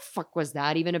 like, what the fuck was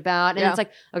that even about? And Yeah. it's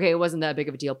like, okay, it wasn't that big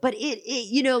of a deal. But it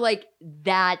you know, like,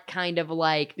 that kind of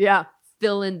like Yeah.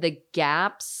 fill in the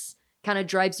gaps kind of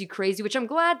drives you crazy, which I'm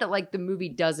glad that, like, the movie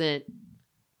doesn't,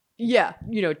 Yeah.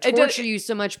 you know, does- torture you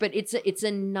so much, but it's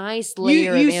a nice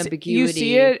layer of ambiguity. You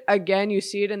see it again. You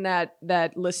see it in that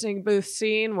listening booth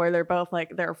scene where they're both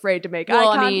like they're afraid to make Well,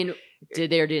 eye I contact. mean, did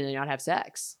they or did they not have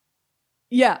sex?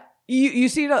 Yeah. You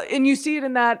see it, and you see it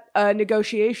in that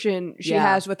negotiation she Yeah.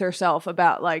 has with herself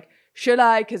about like, should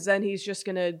I? Because then he's just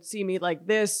gonna see me like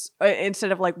this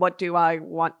instead of like, what do I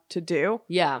want to do?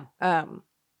 Yeah.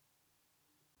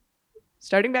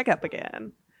 Starting back up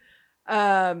again.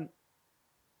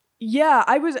 Yeah,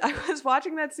 I was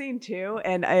watching that scene too,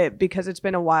 and because it's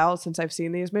been a while since I've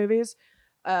seen these movies,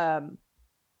 I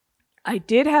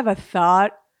did have a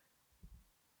thought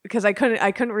because I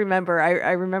couldn't remember.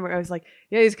 I remember I was like,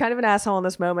 yeah, he's kind of an asshole in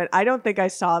this moment. I don't think I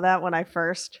saw that when I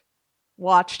first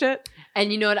watched it.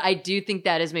 And you know what? I do think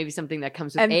that is maybe something that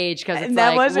comes with And- age, because it's and that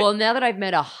like, wasn't- well, now that I've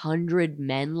met 100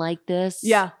 men like this,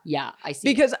 Yeah. I see.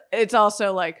 Because it's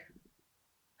also like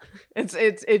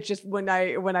it's just when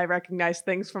I recognize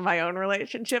things from my own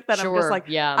relationship that I'm just like,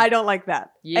 yeah, I don't like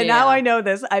that. And now Yeah. I know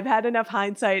this. I've had enough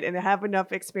hindsight and I have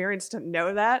enough experience to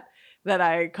know that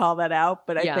I call that out.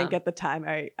 But I Yeah. think at the time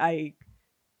I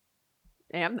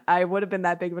would have been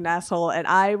that big of an asshole. And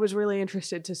I was really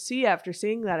interested to see after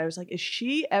seeing that. I was like, is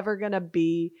she ever gonna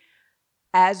be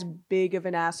as big of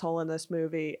an asshole in this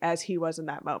movie as he was in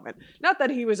that moment? Not that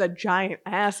he was a giant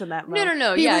ass in that moment.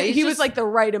 no. He Yeah, was, it's he was just- like the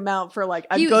right amount for like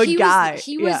a he good guy.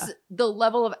 He Yeah. was the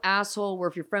level of asshole where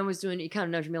if your friend was doing it, you kind of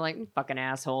know to be like, fucking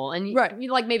asshole. And you, Right.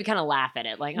 you like maybe kind of laugh at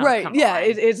it. Like, oh, Right. come Yeah. on.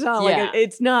 It's not like Yeah.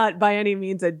 it's not by any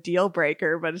means a deal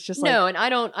breaker, but it's just like No, and I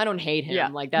don't hate him. Yeah.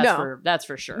 Like, No. that's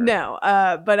for sure. no.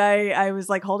 But I was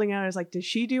like holding out. I was like, does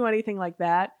she do anything like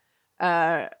that?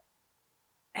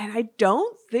 And I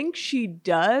don't think she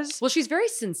does. Well, she's very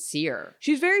sincere.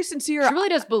 She's very sincere. She really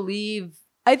does believe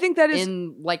I think that is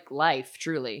in like life,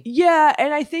 truly. Yeah,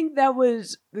 and I think that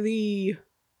was the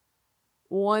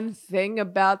one thing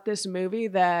about this movie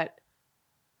that,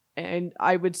 and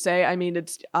I would say, I mean,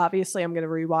 it's obviously I'm going to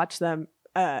rewatch them,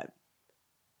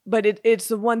 but it's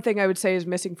the one thing I would say is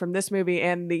missing from this movie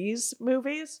and these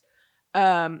movies,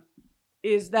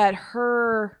 is that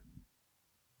her.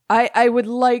 I would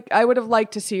have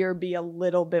liked to see her be a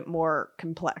little bit more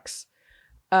complex,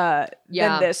 Yeah.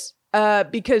 than this,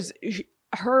 because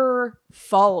her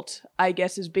fault, I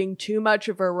guess, is being too much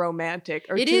of a romantic.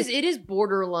 Or It is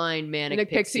borderline manic a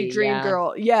pixie pixie dream yeah.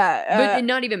 girl. Yeah. But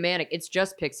not even manic. It's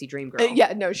just pixie dream girl.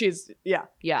 Yeah, no, she's, yeah.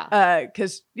 Yeah.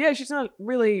 Because, yeah, she's not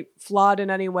really flawed in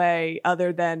any way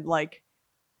other than, like,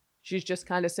 she's just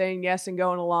kind of saying yes and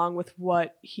going along with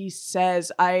what he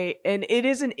says. And it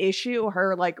is an issue,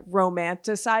 her, like,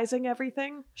 romanticizing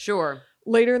everything Sure.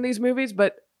 later in these movies,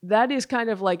 but that is kind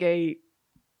of like a,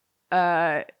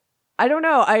 I don't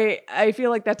know. I feel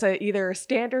like that's either a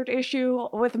standard issue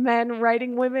with men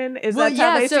writing women. Is that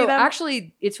how they see them?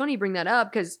 Actually, it's funny you bring that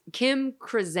up because Kim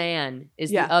Krazan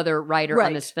is Yeah. the other writer Right.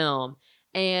 on this film.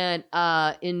 And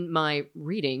in my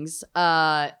readings,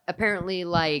 apparently,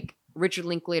 like, Richard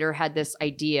Linklater had this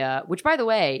idea, which, by the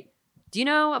way, do you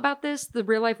know about this? The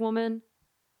real life woman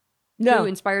who No.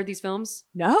 inspired these films?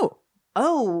 No.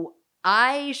 Oh,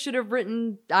 I should have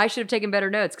taken better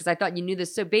notes because I thought you knew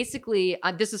this. So basically,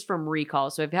 this is from Recall.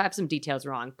 So if I have some details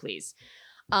wrong, please.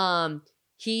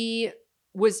 He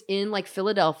was in like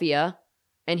Philadelphia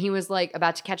and he was like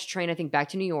about to catch a train, I think, back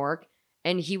to New York.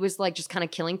 And he was like just kind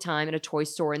of killing time at a toy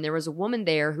store. And there was a woman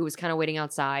there who was kind of waiting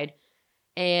outside.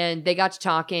 And they got to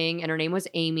talking, and her name was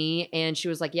Amy. And she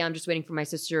was like, yeah, I'm just waiting for my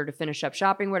sister to finish up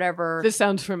shopping, whatever. This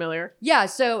sounds familiar. Yeah.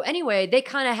 So anyway, they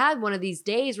kind of had one of these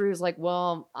days where he was like,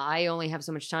 well, I only have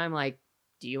so much time. Like,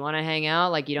 do you want to hang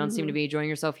out? Like, you don't seem to be enjoying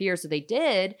yourself here. So they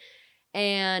did.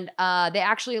 And they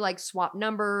actually like swapped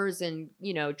numbers and,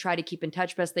 you know, tried to keep in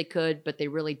touch best they could, but they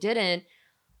really didn't.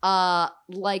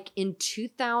 Like in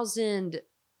 2000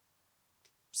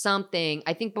 something,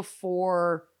 I think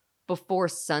before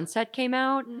Sunset came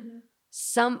out,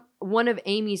 one of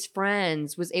Amy's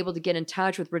friends was able to get in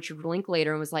touch with Richard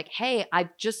Linklater and was like, hey,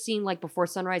 I've just seen like Before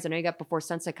Sunrise. I know you got Before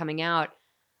Sunset coming out.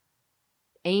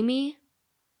 Amy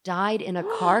died in a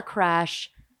car crash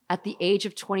at the age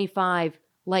of 25,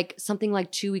 like something like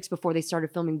 2 weeks before they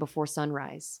started filming Before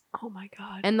Sunrise. Oh my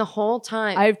God. And the whole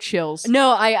time I have chills.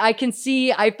 No, I can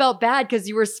see, I felt bad because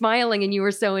you were smiling and you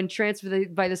were so entranced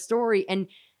by the story, and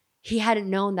he hadn't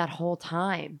known that whole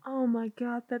time. Oh my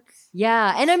God, that's...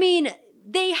 Yeah, and I mean,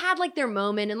 they had like their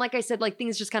moment, and like I said, like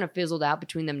things just kind of fizzled out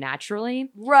between them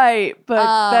naturally. Right,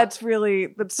 but that's really...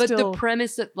 But the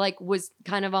premise that like was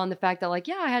kind of on the fact that like,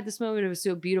 yeah, I had this moment, it was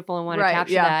so beautiful, I wanted to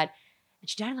capture that. And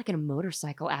she died like in a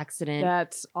motorcycle accident.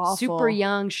 That's awful. Super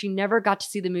young. She never got to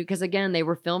see the movie because again, they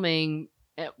were filming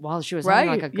while she was having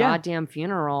like a goddamn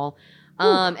funeral.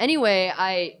 Anyway,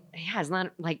 it's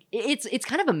not like it's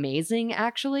kind of amazing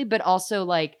actually, but also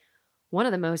like one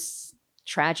of the most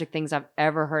tragic things I've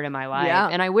ever heard in my life. Yeah.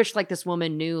 And I wish like this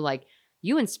woman knew like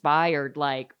you inspired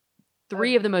like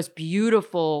 3 of the most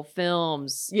beautiful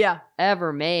films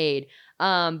ever made.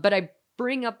 But I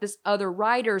bring up this other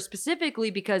writer specifically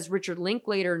because Richard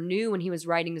Linklater knew when he was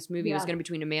writing this movie it was going to be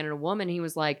between a man and a woman. He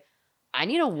was like, I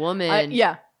need a woman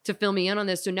to fill me in on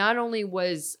this. So not only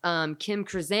was Kim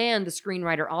Krzan the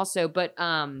screenwriter also, but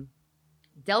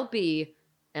Delpy,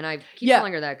 and I keep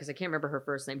calling her that because I can't remember her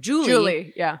first name.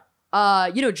 Julie, you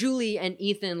know, Julie and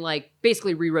Ethan like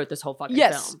basically rewrote this whole fucking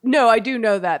film. No, I do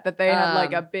know that they had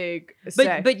like a big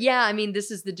say. But yeah, I mean, this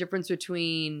is the difference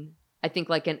between I think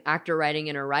like an actor writing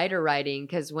and a writer writing,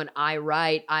 because when I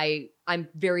write, I'm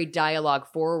very dialogue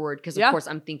forward because of course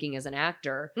I'm thinking as an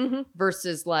actor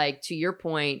versus like to your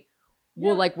point,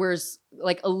 well, like where's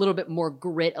like a little bit more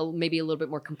grit, maybe a little bit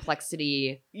more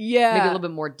complexity, maybe a little bit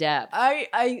more depth.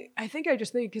 I think I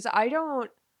just think because I don't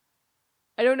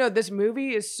know, this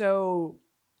movie is so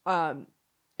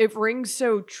it rings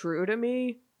so true to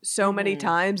me so many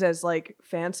times, as like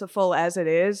fanciful as it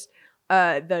is.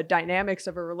 The dynamics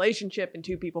of a relationship and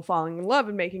 2 people falling in love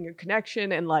and making a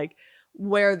connection and like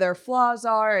where their flaws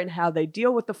are and how they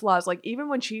deal with the flaws. Like even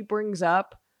when she brings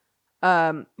up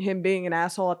him being an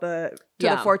asshole to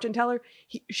the fortune teller,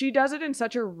 she does it in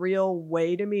such a real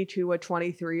way to me, to a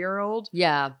 23-year-old.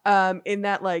 Yeah. In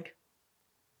that like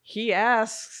he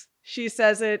asks, she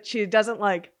says it, she doesn't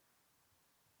like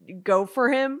go for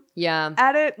him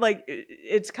at it. Like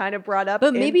it's kind of brought up.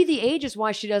 But maybe the age is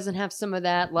why she doesn't have some of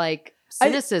that like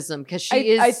cynicism, because she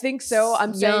is I think so.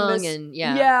 I'm young saying this,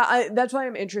 and that's why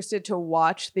I'm interested to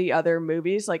watch the other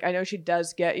movies. Like I know she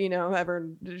does get, you know,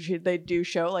 they do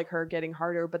show like her getting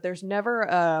harder, but there's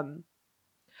never I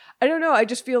don't know, I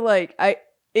just feel like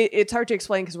it's hard to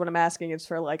explain because what I'm asking is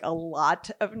for like a lot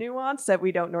of nuance that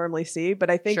we don't normally see. But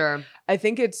I think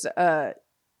it's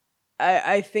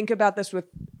I think about this with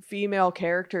female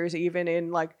characters, even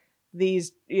in like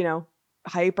these, you know,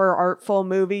 hyper artful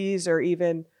movies, or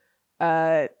even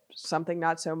something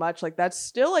not so much. Like that's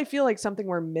still, I feel like something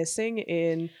we're missing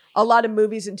in a lot of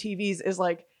movies and TVs is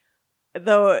like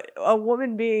a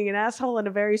woman being an asshole in a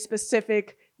very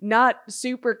specific, not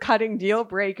super cutting deal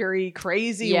breakery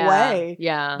crazy way,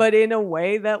 but in a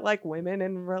way that like women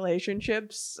in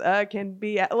relationships can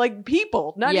be like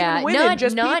people, not even women,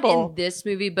 just not people. in this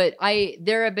movie, but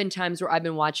there have been times where I've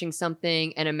been watching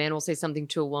something and a man will say something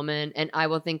to a woman and I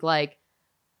will think like,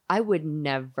 I would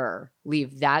never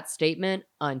leave that statement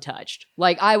untouched.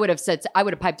 Like I would have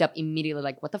piped up immediately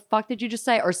like, what the fuck did you just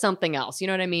say? Or something else. You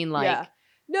know what I mean? Like,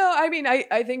 no, I mean,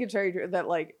 I think it's very true that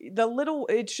like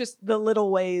it's just the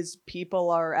little ways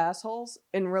people are assholes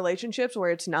in relationships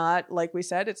where it's not, like we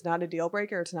said, it's not a deal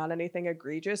breaker. It's not anything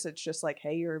egregious. It's just like,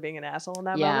 hey, you're being an asshole in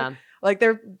that moment. Like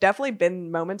there've definitely been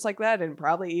moments like that, and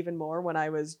probably even more when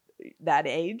I was that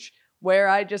age, where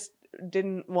I just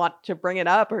didn't want to bring it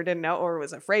up or didn't know or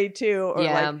was afraid to, or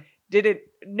like didn't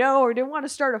know or didn't want to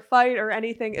start a fight or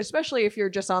anything, especially if you're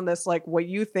just on this like what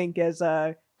you think is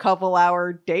a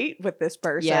couple-hour date with this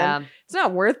person. It's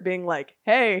not worth being like,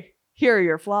 hey, here are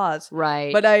your flaws.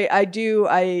 Right. But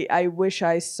I wish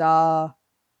I saw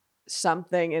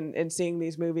something in seeing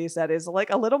these movies that is like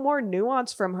a little more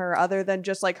nuanced from her, other than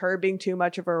just like her being too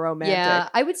much of a romantic. Yeah,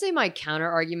 I would say my counter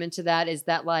argument to that is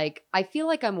that like I feel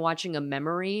like I'm watching a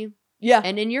memory. Yeah.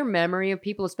 And in your memory of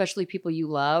people, especially people you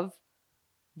love,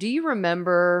 do you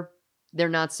remember their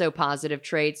not so positive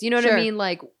traits? You know what Sure. I mean?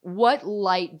 Like, what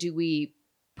light do we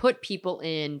put people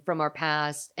in from our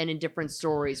past and in different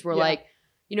stories? We're Yeah. like,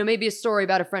 you know, maybe a story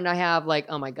about a friend I have, like,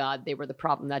 oh my God, they were the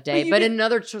problem that day. you But get- in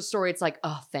another story, it's like,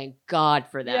 oh, thank God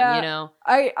for them, Yeah. you know?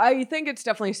 I think it's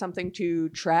definitely something to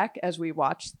track as we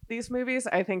watch these movies.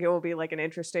 I think it will be like an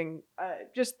interesting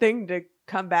just thing to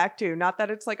come back to. Not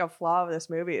that it's like a flaw of this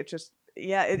movie. It's just,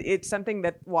 yeah, it's something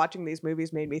that watching these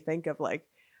movies made me think of. Like,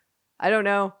 I don't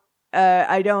know.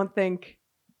 I don't think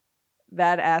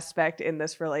that aspect in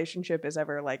this relationship is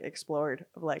ever like explored.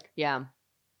 Of like, Yeah.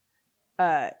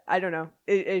 I don't know.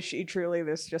 Is she truly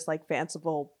this just like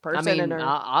fanciful person? I mean, in her...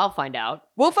 I'll find out.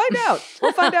 We'll find out.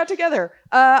 We'll find out together.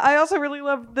 I also really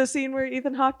love the scene where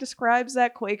Ethan Hawke describes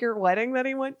that Quaker wedding that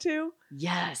he went to.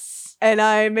 Yes. And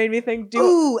I made me think,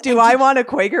 Ooh, do and I did- want a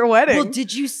Quaker wedding? Well,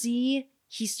 did you see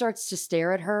he starts to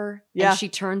stare at her Yeah. and she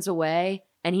turns away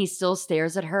and he still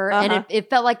stares at her? And Uh-huh. it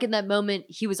felt like in that moment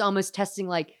he was almost testing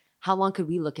like, how long could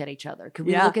we look at each other? Could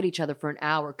we Yeah. look at each other for an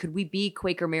hour? Could we be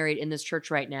Quaker married in this church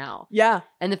right now? Yeah.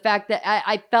 And the fact that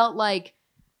I felt like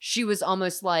she was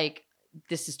almost like,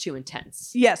 this is too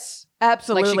intense. Yes.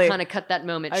 Absolutely. Like she kind of cut that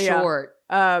moment Yeah. short.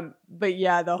 But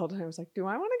yeah, the whole time I was like, do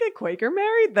I want to get Quaker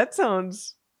married? That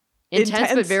sounds Intense, but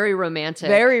intense. very romantic.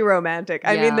 very romantic.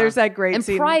 I Yeah. mean, there's that great and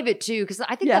scene. private too, because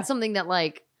I think Yeah. that's something that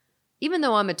like, even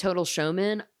though I'm a total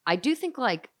showman, I do think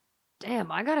like,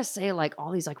 damn, I gotta say like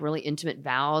all these like really intimate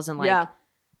vows and like Yeah.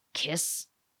 kiss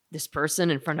this person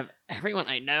in front of everyone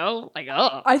I know. Like,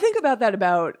 oh, I think about that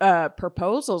about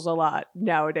proposals a lot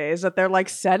nowadays, that they're like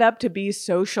set up to be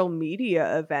social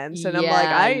media events, and I'm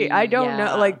like, I don't Yeah.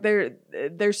 know, like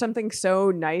there's something so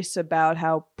nice about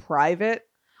how private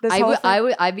this I whole would,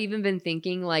 thing. I've even been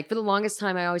thinking like for the longest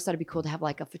time, I always thought it'd be cool to have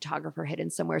like a photographer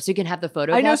hidden somewhere so you can have the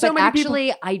photo. I of know that, so but many people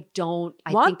actually, I don't.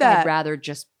 I want think that. I'd rather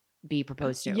just be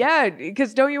proposed to. Yeah,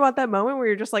 because don't you want that moment where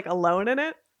you're just like alone in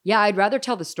it? Yeah, I'd rather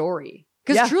tell the story.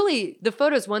 Because Yeah. truly, the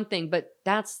photo is one thing, but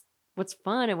that's what's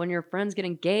fun. And when your friends get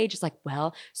engaged, it's like,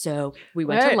 well, so we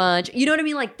went Right. to lunch. You know what I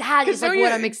mean? Like that is like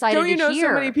what I'm excited Don't you to know hear.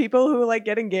 so many people who like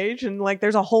get engaged and like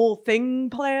there's a whole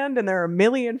thing planned and there are a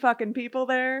million fucking people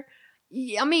there?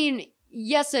 I mean,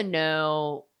 yes and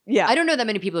no. Yeah, I don't know that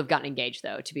many people have gotten engaged,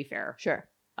 though, to be fair. sure.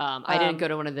 I didn't go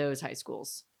to one of those high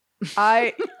schools.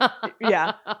 I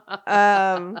yeah.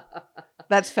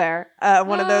 That's fair.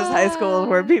 One of those high schools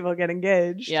where people get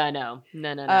engaged. Yeah, I know.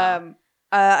 No.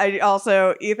 I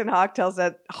also Ethan Hawke tells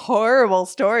that horrible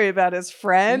story about his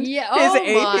friend. Yeah. his Oh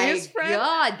atheist my friend.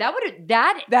 God. That would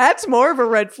that That's more of a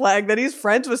red flag that he's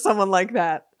friends with someone like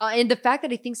that. and the fact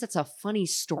that he thinks that's a funny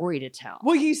story to tell.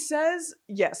 Well, he says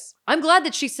yes. I'm glad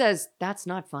that she says that's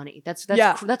not funny. That's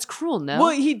Yeah. that's cruel. No. Well,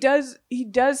 he does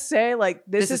say like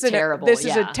This is isn't terrible, This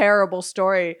is a yeah. terrible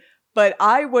story, but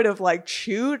I would have like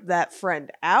chewed that friend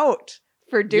out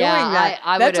for doing Yeah, that.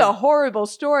 I That's a would've- horrible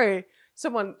story.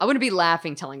 Someone I wouldn't be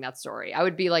laughing telling that story. I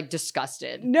would be like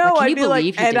disgusted. No, Like, can I'd you be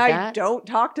believe like, he and did I that? don't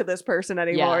talk to this person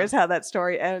anymore. Yeah. Is how that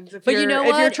story ends. If But you you're- know if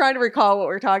you're what? trying to recall what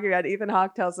we're talking about, Ethan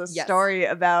Hawke tells this Yes. story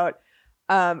about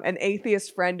an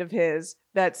atheist friend of his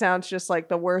that sounds just like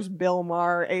the worst Bill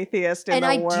Maher atheist in And the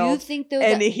I world. do think though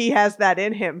And that he has that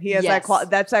in him. He has Yes.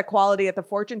 that's that quality at the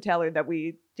fortune teller that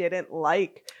we didn't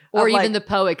like. or Of, even like- the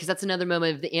poet, because that's another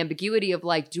moment of the ambiguity of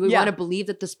like, do we Yeah. want to believe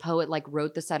that this poet like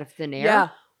wrote this out of thin air? Yeah.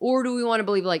 Or do we want to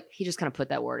believe like he just kind of put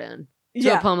that word in to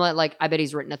Yeah. a poem that like I bet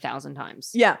he's written 1,000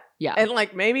 times. Yeah. Yeah. And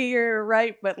like maybe you're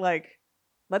right, but like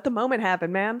let the moment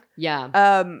happen, man. Yeah.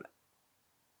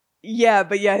 Yeah,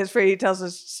 but yeah, he tells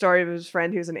this story of his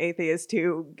friend who's an atheist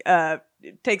who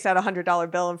takes out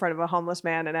 $100 bill in front of a homeless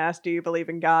man and asks, "Do you believe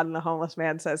in God?" And the homeless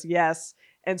man says yes,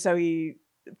 and so he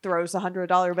throws the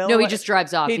 $100 bill. No, he away. just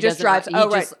drives off. He just doesn't- drives- He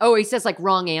oh, just, oh, he says like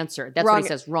wrong answer. That's what Wrong- he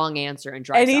says. Wrong answer and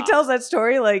drives and he off. tells that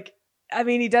story like, I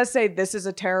mean, he does say this is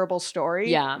a terrible story.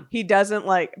 Yeah. He doesn't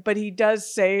like, but he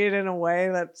does say it in a way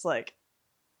that's like,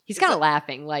 He's kind of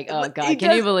laughing like, oh He God,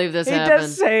 can you does- believe this he happened?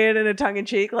 does say it in a tongue in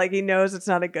cheek, like he knows it's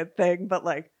not a good thing, but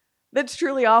like that's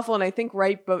truly awful. And I think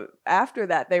after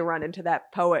that they run into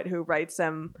that poet who writes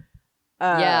them.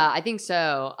 Yeah, I think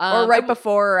so. Or right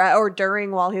before or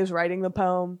during while he was writing the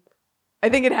poem. I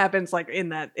think it happens like in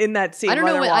that scene. I don't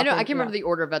while know. they're I can't walking, remember the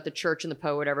order about the church and the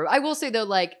poet, whatever. I will say though,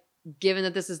 like, given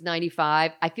that this is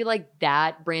 95, I feel like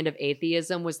that brand of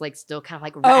atheism was like still kind of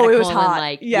like radical Oh, it was and hot.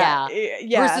 like yeah.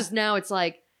 Versus now, it's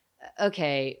like,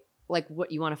 okay, like,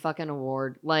 what, you want a fucking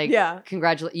award? Like, Yeah.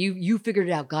 congratulate you figured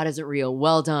it out. God isn't real.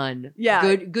 Well done.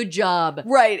 Yeah. Good job.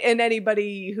 Right. And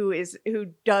anybody who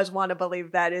does want to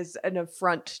believe that is an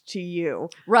affront to you.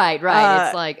 Right.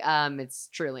 It's like, it's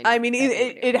truly not I mean,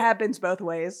 that it happens both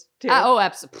ways too.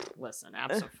 absolutely. Listen,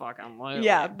 absolutely.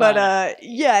 Yeah, but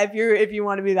yeah, if you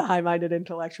want to be the high-minded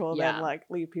intellectual, Yeah. then like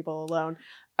leave people alone.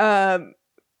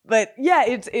 But yeah,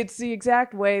 it's the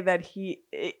exact way that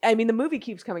I mean, the movie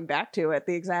keeps coming back to it,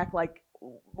 the exact like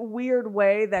weird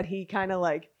way that he kind of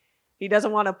like, he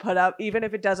doesn't want to put up, even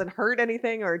if it doesn't hurt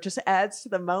anything or it just adds to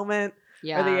the moment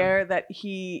or the air, that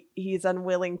he's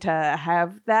unwilling to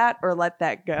have that or let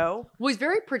that go. Well, he's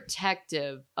very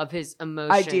protective of his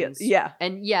emotions. Ideas, yeah.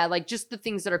 And yeah, like just the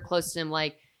things that are close to him,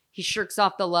 like he shirks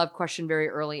off the love question very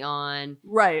early on.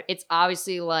 Right. It's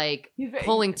obviously like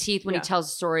pulling teeth when yeah. he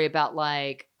tells a story about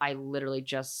like, I literally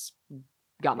just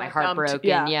got my Got heart dumped, broken.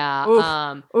 yeah. Yeah.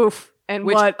 Oof. Oof. And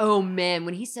Which, what? oh man,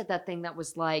 when he said that thing, that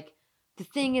was like, the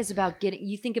thing is about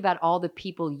you think about all the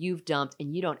people you've dumped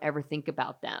and you don't ever think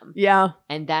about them. Yeah.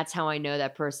 And that's how I know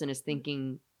that person is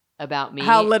thinking about me.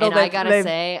 How little and I they've- gotta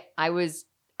say,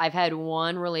 I've had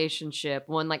one relationship,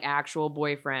 one like actual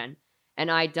boyfriend, and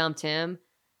I dumped him.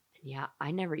 Yeah, I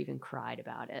never even cried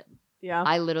about it. Yeah.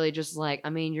 I literally just like,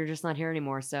 I mean, you're just not here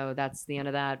anymore, so that's the end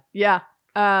of that. Yeah.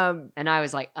 And I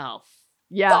was like, oh,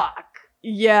 Yeah. fuck.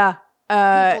 Yeah.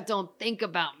 People don't think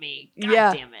about me. God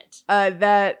yeah. damn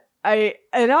it.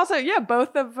 And also, yeah,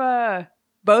 both of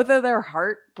their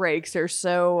heartbreaks are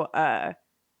so I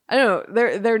don't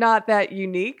know, they're not that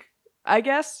unique, I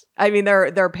guess. I mean,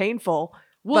 they're painful.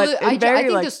 Well, but I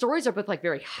think like, the stories are both like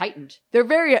very heightened. they're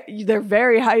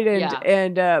very heightened, Yeah.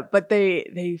 and but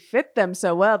they fit them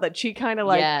so well that she kind of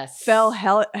like Yes. fell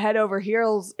head over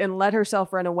heels and let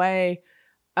herself run away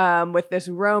with this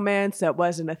romance that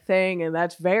wasn't a thing, and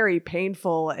that's very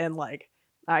painful. And like,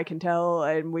 I can tell,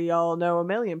 and we all know a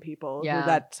million people Yeah. who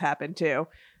that's happened to,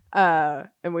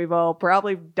 and we've all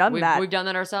probably done that. We've done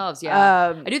that ourselves. Yeah.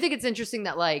 Um, I do think it's interesting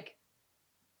that like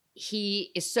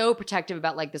he is so protective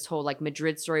about like this whole like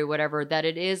Madrid story, whatever, that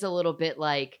it is a little bit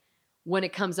like when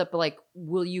it comes up like,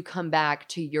 will you come back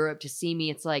to Europe to see me?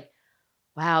 It's like,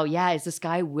 wow, yeah, is this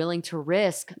guy willing to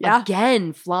risk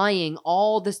again flying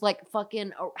all this like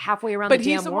fucking halfway around but the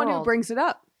damn he's the world? one who brings it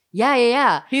up.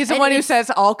 Yeah. He's the And one who it's- says,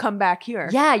 "I'll come back here."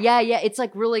 Yeah. It's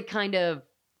like really kind of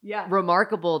Yeah.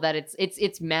 remarkable that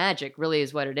it's magic, really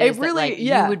is what it is. It really- that, like,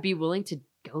 yeah. you would be willing to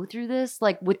go through this,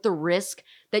 like with the risk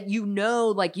that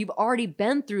like you've already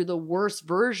been through the worst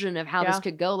version of how this Yeah.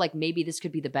 could go. Like maybe this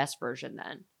could be the best version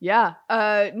then. Yeah.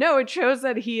 No, it shows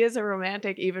that he is a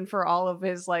romantic, even for all of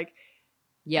his like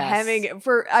Yes.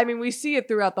 I mean, we see it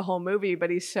throughout the whole movie, but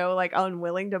he's so like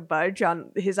unwilling to budge on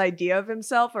his idea of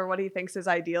himself or what he thinks his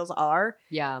ideals are.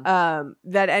 Yeah.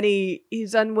 That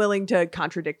he's unwilling to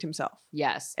contradict himself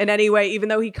Yes. in any way, even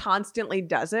though he constantly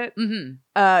does it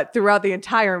Mm-hmm. throughout the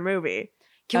entire movie.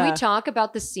 Can we talk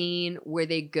about the scene where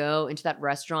they go into that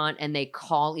restaurant and they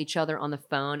call each other on the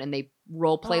phone and they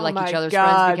role play Oh like my each other's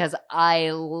God. friends? Because I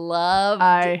loved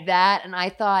that. And I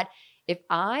thought,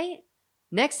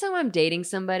 next time I'm dating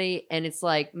somebody and it's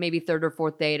like maybe third or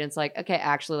fourth date and it's like, okay,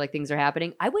 actually like things are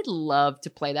happening, I would love to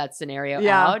play that scenario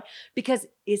out. Because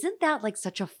isn't that like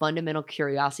such a fundamental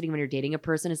curiosity when you're dating a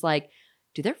person? Is like,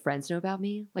 do their friends know about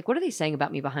me? Like, what are they saying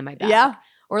about me behind my back? Yeah.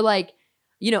 Or like,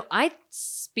 I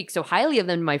speak so highly of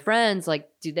them to my friends. Like,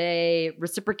 do they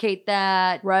reciprocate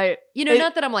that? Right.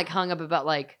 Not that I'm like hung up about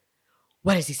like,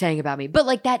 what is he saying about me? But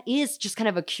like that is just kind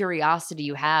of a curiosity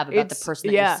you have about the person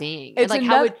that you're seeing. And It's like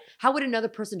another- how would another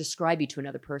person describe you to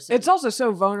another person? It's also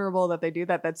so vulnerable that they do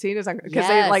that. That scene is because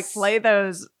they like Yes. play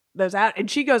those out, and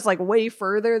she goes like way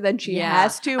further than she Yeah.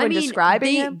 has to I in mean,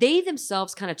 describing him. They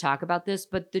themselves kind of talk about this,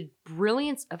 but the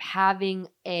brilliance of having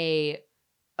a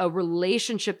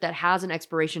relationship that has an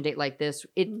expiration date like this,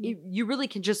 you really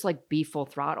can just like be full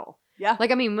throttle. Yeah.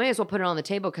 Like, I mean, we may as well put it on the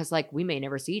table because like we may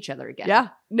never see each other again. Yeah.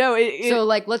 No. So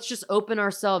like, let's just open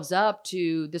ourselves up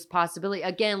to this possibility.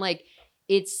 Again, like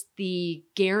it's the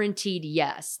guaranteed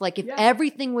yes. Like if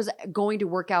everything was going to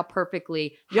work out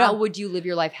perfectly, how would you live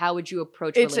your life? How would you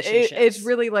approach relationships? It's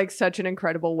really like such an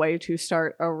incredible way to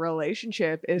start a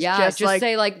relationship. Is just like,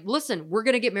 say like, listen, we're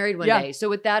gonna get married one day. So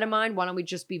with that in mind, why don't we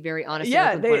just be very honest?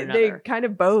 Yeah, and open with one they another? kind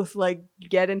of both like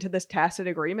get into this tacit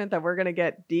agreement that we're gonna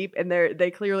get deep, and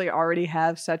they clearly already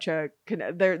have such a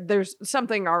there's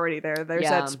something already there. There's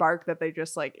that spark that they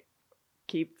just like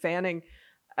keep fanning.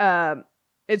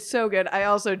 It's so good. I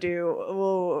also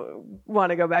want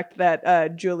to go back to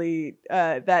that Julie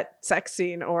that sex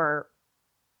scene, or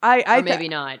maybe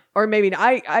not. or maybe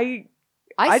not.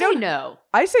 I say don't no.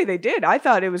 I say they did. I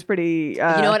thought it was pretty. You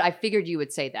know what? I figured you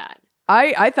would say that.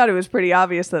 I thought it was pretty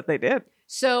obvious that they did.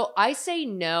 So I say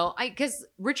no. Because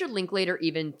Richard Linklater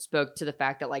even spoke to the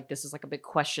fact that like this is like a big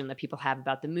question that people have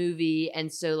about the movie,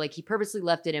 and so like he purposely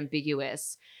left it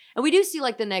ambiguous. And we do see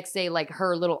like the next day, like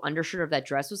her little undershirt of that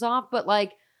dress was off, but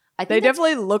like I think They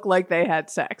definitely look like they had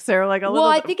sex. They're like a Well, little.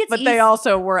 I think it's but they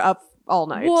also were up all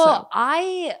night. Well,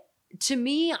 so. to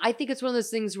me, I think it's one of those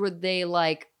things where they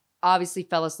like obviously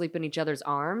fell asleep in each other's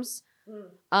arms.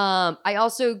 I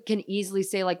also can easily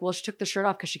say like, well, she took the shirt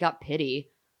off because she got pity.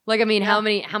 Like, I mean, how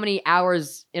many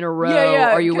hours in a row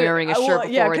are you wearing a shirt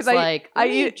before it's like,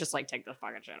 just like take the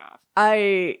fucking shit off?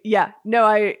 I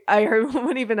heard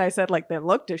when even I said like they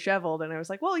looked disheveled, and I was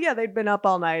like, well, yeah, they'd been up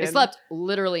all night. They slept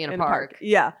literally in a park.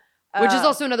 Yeah. Which is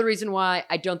also another reason why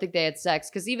I don't think they had sex.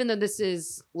 Because even though this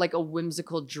is like a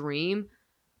whimsical dream,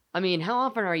 I mean, how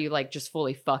often are you like just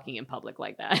fully fucking in public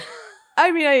like that?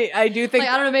 I mean, I do think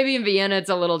like, I don't know, maybe in Vienna it's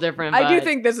a little different. I do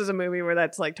think this is a movie where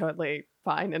that's like totally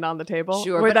fine and on the table.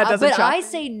 Sure, where but, that doesn't but shock I me.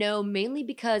 say no mainly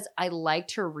because I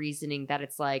liked her reasoning that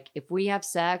it's like if we have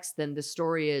sex, then the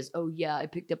story is, oh yeah, I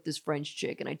picked up this French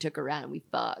chick and I took her out and we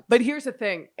fucked. But here's the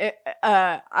thing,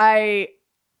 I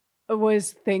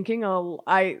was thinking,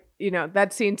 that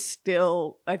scene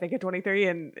still, I think at 23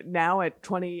 and now at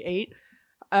 28,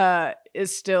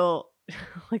 is still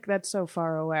like that's so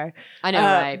far away. I know,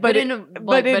 right? But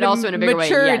also in a bigger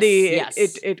maturity, way. Yes.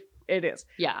 It is.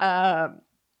 Yeah.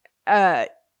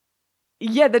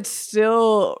 Yeah, that's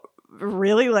still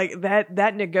really like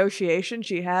that negotiation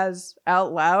she has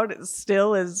out loud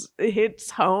still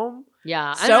hits home.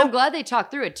 Yeah, So- and I'm glad they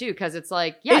talked through it too, because it's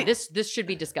like, this should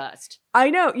be discussed. I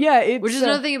know, yeah. It's, Which is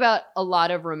another thing about a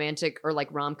lot of romantic or like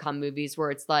rom-com movies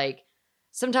where it's like,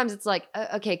 sometimes it's like,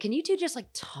 okay, can you two just like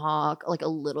talk like a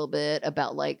little bit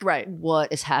about like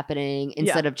what is happening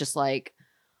instead of just like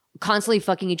constantly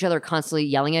fucking each other, constantly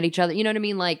yelling at each other. You know what I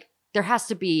mean? Like there has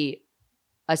to be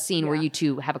a scene where you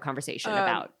two have a conversation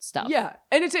about stuff. Yeah,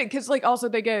 and it's because like also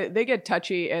they get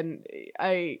touchy, and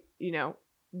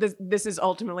this is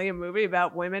ultimately a movie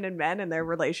about women and men and their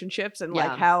relationships and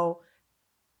like how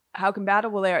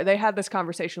compatible they are. They had this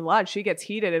conversation a lot. She gets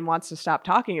heated and wants to stop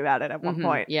talking about it at one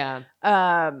point. Yeah.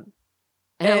 And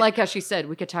I like how she said,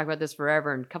 we could talk about this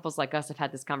forever. And couples like us have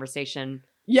had this conversation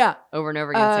over and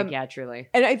over again. It's like, yeah, truly.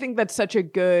 And I think that's such a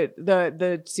good,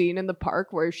 the scene in the park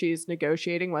where she's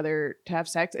negotiating whether to have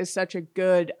sex is such a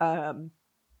good kind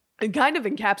of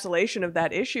encapsulation of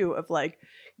that issue of like,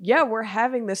 yeah, we're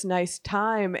having this nice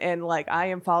time and like I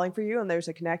am falling for you and there's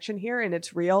a connection here and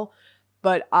it's real,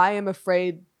 but I am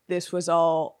afraid this was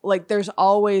all like there's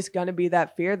always going to be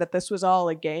that fear that this was all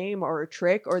a game or a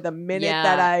trick, or the minute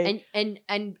that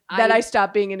I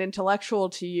stop being an intellectual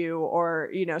to you,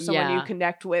 or someone you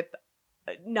connect with,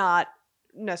 not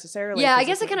necessarily. Yeah, I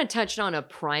guess I kind of touched on a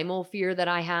primal fear that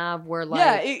I have where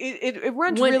like it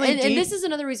runs really deep. And this is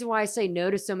another reason why I say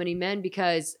no to so many men,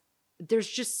 because there's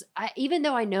just even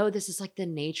though I know this is like the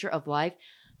nature of life,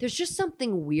 there's just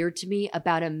something weird to me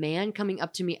about a man coming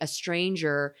up to me, a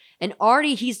stranger, and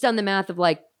already he's done the math of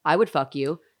like, I would fuck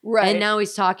you. Right. And now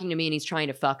he's talking to me and he's trying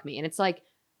to fuck me. And it's like,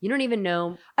 you don't even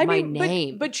know my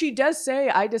name. But she does say,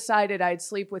 I decided I'd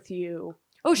sleep with you.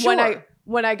 Oh, sure.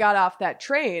 When I got off that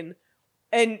train.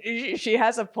 And she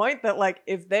has a point that like,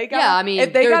 if they got... Yeah, I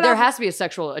mean, there has to be a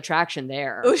sexual attraction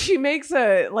there. Oh, she makes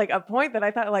a point that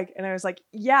I thought like, and I was like,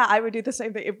 yeah, I would do the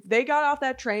same thing. If they got off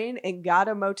that train and got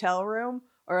a motel room,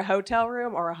 or a hotel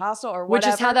room, or a hostel, or whatever.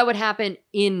 Which is how that would happen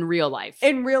in real life.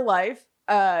 In real life.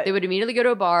 They would immediately go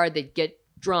to a bar, they'd get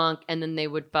drunk, and then they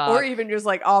would fuck. Or even just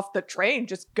like off the train,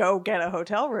 just go get a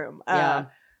hotel room.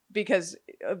 Because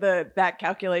that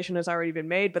calculation has already been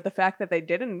made. But the fact that they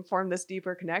didn't form this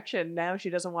deeper connection, now she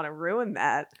doesn't want to ruin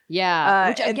that. Yeah.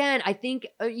 Which again, I think,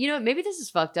 maybe this is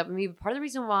fucked up. I mean, part of the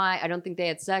reason why I don't think they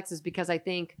had sex is because I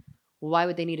think, well, why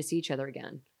would they need to see each other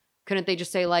again? Couldn't they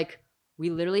just say like, we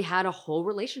literally had a whole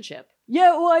relationship?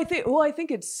 Yeah, well, I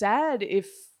think it's sad if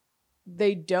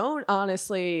they don't,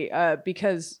 honestly,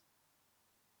 because,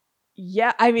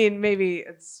 yeah, I mean, maybe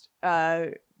it's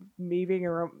me being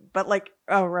but like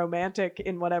a romantic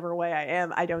in whatever way I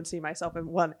am, I don't see myself in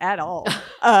one at all.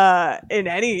 In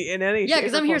any. Yeah,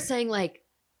 because I'm here saying like,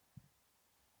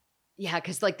 yeah,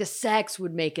 because like the sex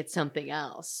would make it something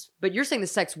else, but you're saying the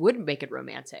sex wouldn't make it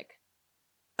romantic.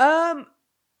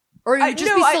 Or you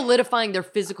just be solidifying their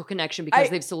physical connection because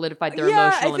they've solidified their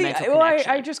emotional and mental connection.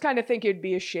 I just kind of think it'd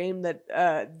be a shame that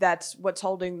that's what's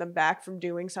holding them back from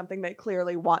doing something they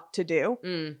clearly want to do.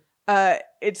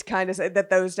 It's kind of that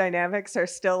those dynamics are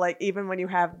still like, even when you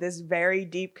have this very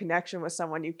deep connection with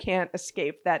someone, you can't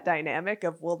escape that dynamic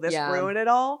of, will this ruin it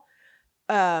all?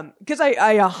 because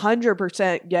I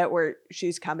 100% get where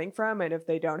she's coming from, and if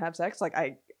they don't have sex, like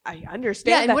I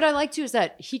understand. Yeah, and that. what I like too is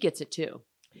that he gets it too.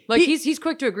 Like he's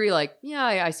quick to agree. Like, yeah,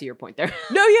 I see your point there.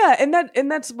 No, yeah,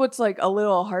 and that's what's like a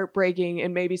little heartbreaking,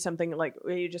 and maybe something like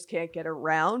you just can't get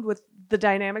around with the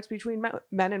dynamics between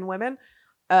men and women.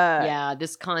 Yeah,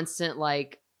 this constant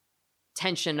like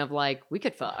tension of like we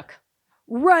could fuck.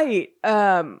 Right.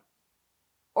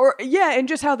 Or yeah, and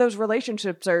just how those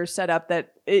relationships are set up,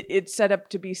 that it's set up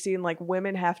to be seen like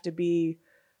women have to be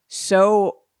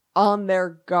so on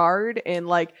their guard and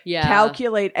like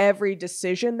calculate every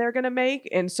decision they're going to make.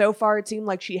 And so far it seemed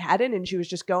like she hadn't, and she was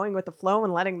just going with the flow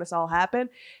and letting this all happen.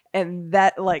 And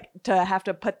that like to have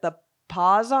to put the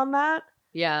pause on that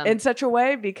in such a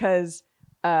way, because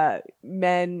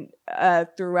men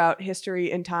throughout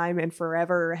history and time and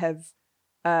forever have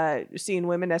seen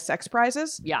women as sex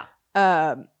prizes. Yeah.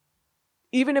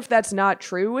 Even if that's not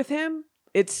true with him,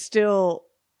 it's still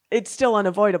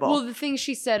unavoidable. Well, the thing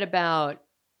she said about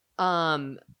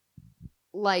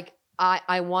like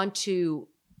I want to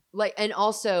like, and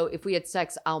also if we had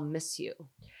sex, I'll miss you.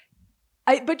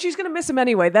 But she's gonna miss him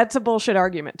anyway. That's a bullshit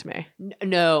argument to me.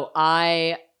 No,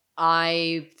 I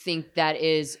think that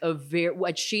is a very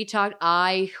what she talked.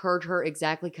 I heard her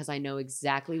exactly because I know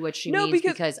exactly what she means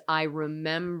because I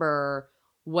remember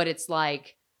what it's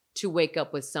like to wake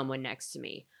up with someone next to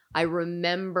me. I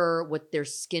remember what their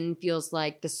skin feels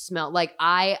like, the smell. Like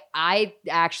I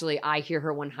hear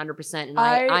her 100%, and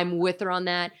I'm with her on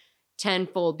that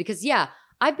tenfold because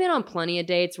I've been on plenty of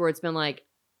dates where it's been like,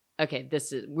 okay,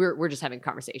 this is we're just having a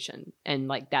conversation, and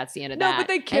like that's the end of that. No, but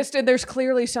they kissed, and there's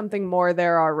clearly something more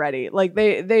there already. Like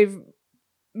they've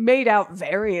made out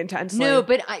very intensely. No,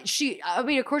 but I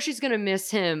mean, of course she's gonna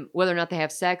miss him whether or not they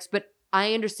have sex, but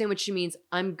I understand what she means.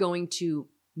 I'm going to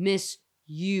miss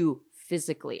you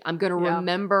physically. I'm going to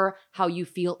remember how you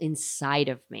feel inside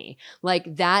of me.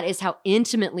 Like that is how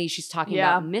intimately she's talking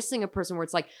about missing a person, where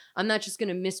it's like, I'm not just going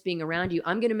to miss being around you.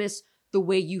 I'm going to miss the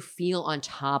way you feel on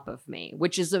top of me,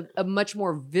 which is a much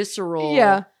more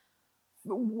visceral,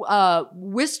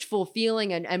 wistful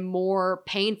feeling and more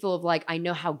painful of like, I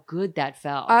know how good that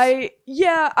felt. I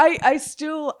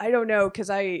still, I don't know. Cause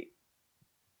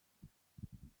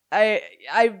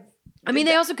I mean,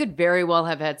 they also could very well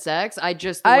have had sex. The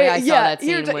way I saw that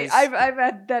scene was... I've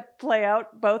had that play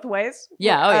out both ways.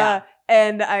 Yeah,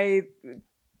 and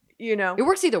it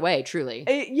works either way, truly.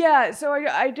 So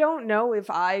I don't know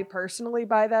if I personally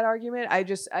buy that argument. I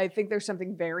think there's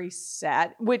something very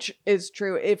sad, which is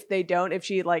true if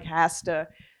she like has to...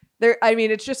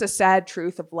 it's just a sad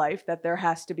truth of life that there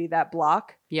has to be that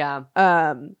block. Yeah.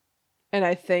 And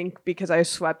I think because I was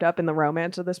swept up in the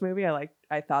romance of this movie,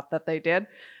 I thought that they did.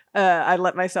 I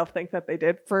let myself think that they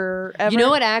did forever. You know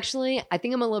what, actually? I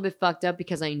think I'm a little bit fucked up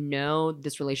because I know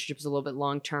this relationship is a little bit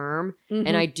long-term. Mm-hmm.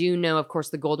 And I do know, of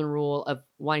course, the golden rule of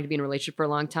wanting to be in a relationship for a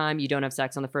long time, you don't have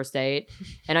sex on the first date.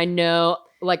 And I know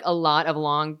like a lot of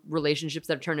long relationships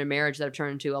that have turned into marriage, that have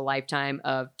turned into a lifetime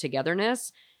of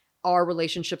togetherness, are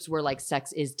relationships where like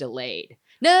sex is delayed.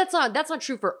 No, that's not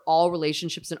true for all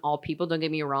relationships and all people, don't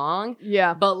get me wrong.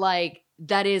 Yeah. But like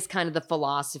that is kind of the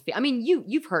philosophy. I mean,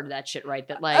 you've heard of that shit, right?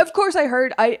 That like, of course I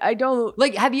heard. I don't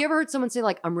like. Have you ever heard someone say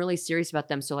like, "I'm really serious about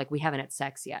them," so like we haven't had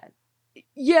sex yet?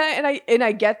 Yeah, and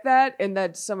I get that, and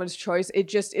that's someone's choice. It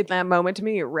just in that moment to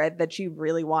me, it read that she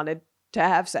really wanted to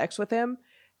have sex with him,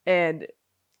 and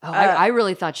I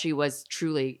really thought she was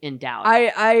truly in doubt.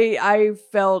 I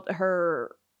felt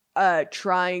her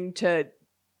trying to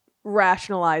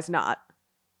rationalize not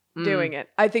doing it.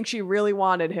 I think she really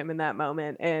wanted him in that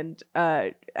moment, and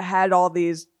had all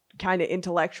these kind of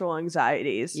intellectual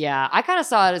anxieties. Yeah, I kind of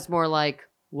saw it as more like,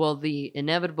 well, the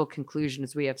inevitable conclusion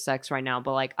is we have sex right now,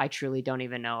 but like I truly don't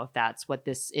even know if that's what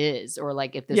this is, or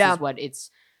like if this is what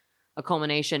it's a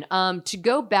culmination. To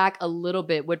go back a little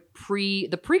bit,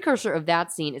 the precursor of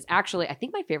that scene is actually, I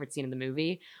think, my favorite scene in the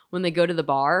movie, when they go to the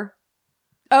bar.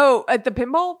 Oh, at the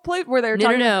pinball place where they're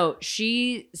talking? No.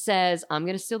 She says, I'm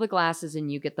going to steal the glasses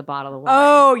and you get the bottle of wine.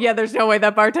 Oh, yeah. There's no way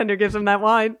that bartender gives him that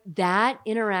wine. That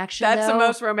interaction, That's the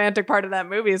most romantic part of that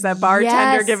movie, is that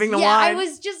bartender giving the wine. I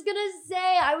was just going to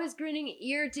say, I was grinning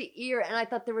ear to ear, and I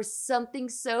thought there was something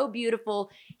so beautiful.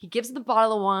 He gives the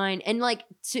bottle of wine, and like,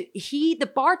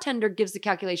 the bartender gives the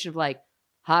calculation of like,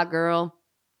 hot girl,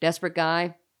 desperate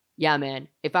guy. Yeah, man.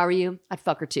 If I were you, I'd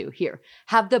fuck her too. Here,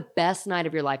 have the best night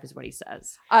of your life, is what he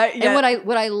says. And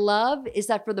what I love is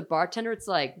that for the bartender, it's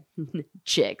like,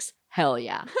 chicks, hell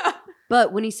yeah.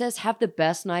 But when he says have the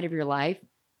best night of your life,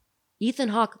 Ethan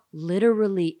Hawke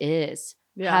literally is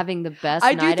having the best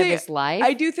night of his life.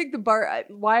 I do think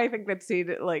why I think that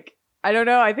scene like I don't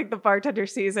know. I think the bartender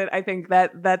sees it. I think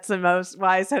that's the most,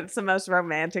 why I said it's the most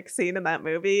romantic scene in that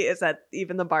movie, is that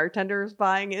even the bartender is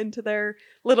buying into their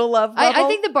little love bubble. I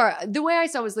think the way I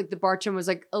saw it was like the bartender was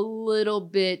like a little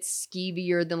bit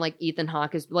skeevier than like Ethan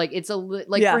Hawke is. Like it's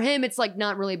for him, it's like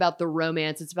not really about the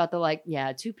romance. It's about the like,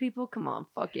 yeah, two people. Come on,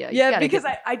 fuck yeah. Yeah, because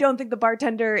I don't think the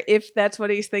bartender, if that's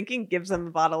what he's thinking, gives him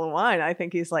a bottle of wine. I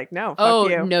think he's like, no, fuck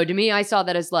you. No, to me, I saw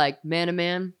that as like man to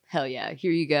man. Hell yeah,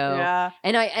 here you go. Yeah.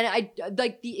 And I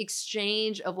like the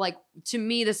exchange of like, to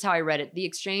me, this is how I read it. The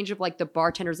exchange of like the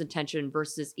bartender's intention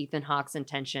versus Ethan Hawke's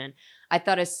intention. I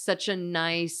thought is such a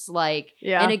nice like,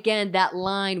 Yeah. And again, that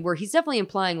line where he's definitely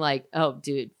implying like, oh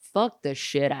dude, fuck the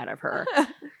shit out of her.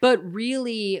 But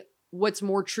really what's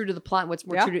more true to the plot and what's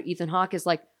more true to Ethan Hawke is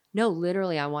like, no,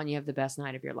 literally, I want you to have the best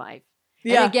night of your life.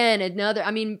 Yeah. And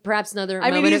again, perhaps another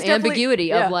moment of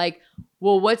ambiguity of like,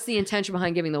 well, what's the intention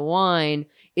behind giving the wine?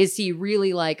 Is he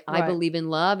really like, I believe in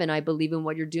love and I believe in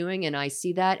what you're doing and I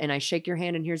see that and I shake your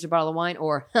hand and here's your bottle of wine?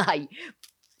 Or,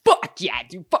 fuck yeah,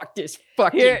 dude, fuck this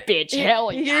fucking bitch. Hell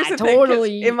yeah,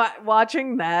 totally.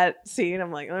 Watching that scene,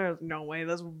 I'm like, there's no way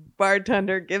this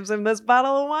bartender gives him this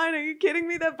bottle of wine. Are you kidding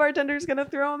me? That bartender's going to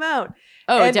throw him out.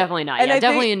 Oh, definitely not. Yeah,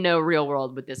 definitely in no real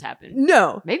world would this happen.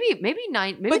 No. Maybe the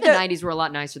 90s were a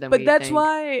lot nicer than we think. But that's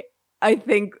why I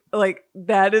think like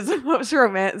that is the most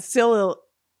romantic, still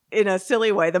in a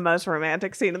silly way, the most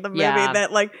romantic scene in the movie. Yeah.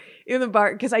 That like in the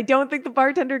bar, because I don't think the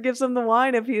bartender gives him the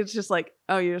wine if he's just like,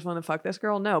 oh, you just want to fuck this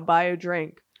girl? No, buy a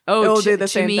drink. Oh, It'll do the to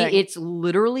same me, thing. it's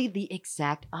literally the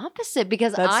exact opposite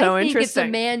because That's I so think it's a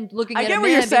interesting. man looking I at get a what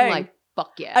you're man being saying. like,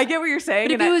 fuck yeah. I get what you're saying.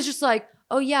 But if and he was just like,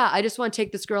 oh yeah, I just want to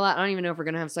take this girl out. I don't even know if we're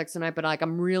going to have sex tonight, but like,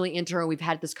 I'm really into her. We've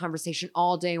had this conversation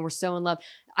all day and we're so in love.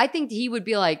 I think he would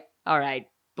be like, all right,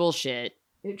 bullshit.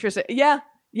 Interesting. Yeah.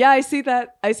 Yeah, I see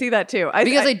that. I see that too.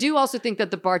 I do also think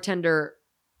that the bartender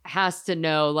has to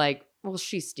know, like, well,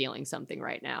 she's stealing something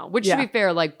right now. Which, to be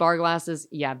fair, like bar glasses,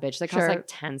 yeah, bitch, they cost like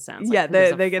 10 cents. Like,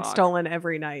 yeah, they get stolen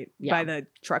every night by the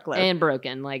truckload and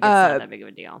broken. Like, it's not that big of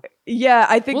a deal. Yeah,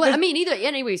 I think. Well, I mean,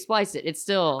 anyway, you splice it. It's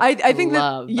still. I think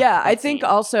love that. Yeah, I that think scene.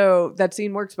 also that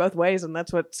scene works both ways, and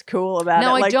that's what's cool about it.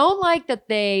 Now, Like, I don't like that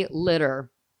they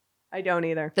litter. I don't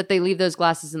either. That they leave those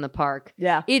glasses in the park.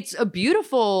 Yeah, it's a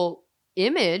beautiful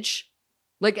image.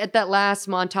 Like at that last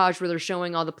montage where they're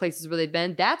showing all the places where they've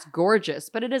been, that's gorgeous.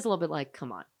 But it is a little bit like,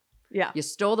 come on. Yeah. You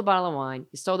stole the bottle of wine.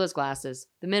 You stole those glasses.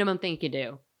 The minimum thing you can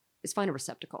do is find a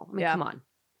receptacle. I mean, come on.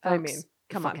 I mean,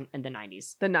 come on. In the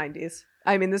 90s. The 90s.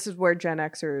 I mean, this is where Gen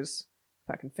Xers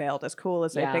fucking failed, as cool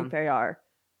as they think they are.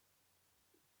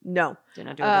 No. Did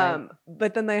not do it right.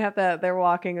 But then they have they're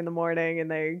walking in the morning and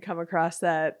they come across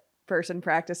that person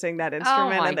practicing that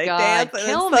instrument and they dance. And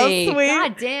Kill it's me. So sweet.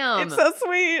 God damn. It's so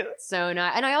sweet. So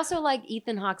nice. And I also like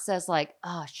Ethan Hawke says like,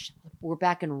 oh, we're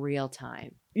back in real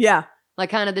time. Yeah. Like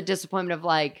kind of the disappointment of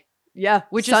like,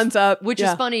 which sun's up. Which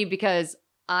is funny because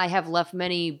I have left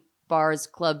many bars,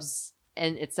 clubs,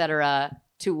 and etc.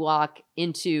 to walk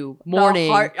into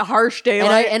morning. Harsh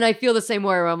daylight. And I feel the same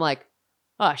way where I'm like,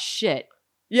 oh shit.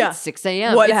 Yeah. It's 6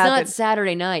 a.m. What it's happened? not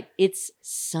Saturday night. It's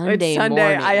Sunday morning.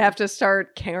 I have to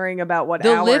start caring about what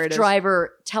the hour Lyft it is.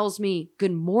 driver tells me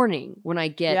good morning when I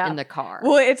get in the car.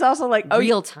 Well, it's also like,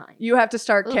 real time. You have to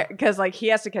start, because like he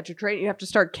has to catch a train. You have to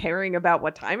start caring about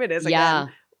what time it is yeah.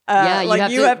 again. Yeah,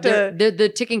 you have to. The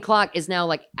ticking clock is now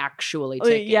like actually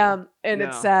ticking. Yeah, and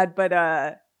it's sad,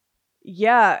 but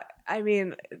yeah. I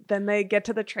mean, then they get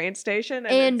to the train station,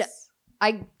 and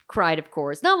I cried, of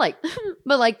course, not like,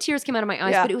 but like tears came out of my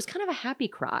eyes. But it was kind of a happy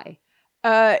cry.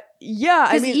 Yeah,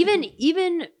 I mean,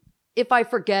 even if I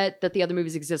forget that the other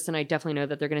movies exist, and I definitely know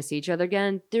that they're going to see each other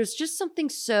again, there's just something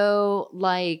so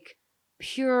like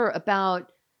pure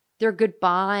about their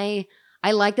goodbye.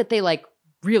 I like that they like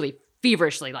really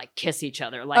feverishly like kiss each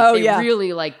other, like they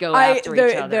really like go after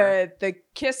each other. The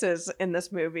kisses in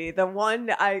this movie, the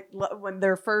one when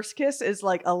their first kiss is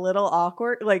like a little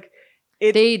awkward, like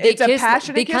it's kiss, a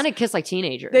passionate. They kind of kiss like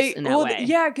teenagers in that way.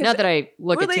 Yeah, not that I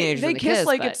look at teenagers. They kiss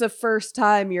like it's the first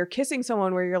time you're kissing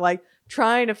someone where you're like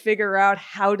trying to figure out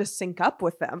how to sync up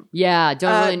with them. Yeah,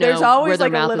 don't really know there's always where their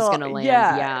like mouth a little, is going to land.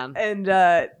 Yeah, and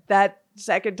that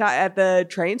second time at the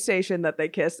train station that they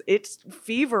kiss, it's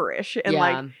feverish and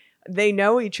like they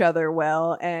know each other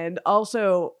well, and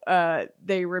also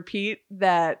they repeat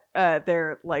that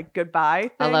their like goodbye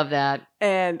thing. I love that.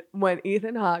 And when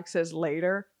Ethan Hawke says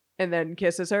later and then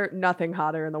kisses her, nothing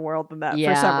hotter in the world than that.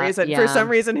 Yeah, for some reason. yeah. For some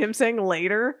reason, him saying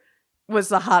later was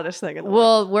the hottest thing in the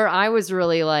world. Well, where I was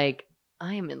really like,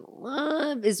 I am in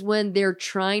love is when they're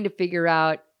trying to figure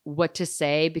out what to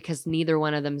say because neither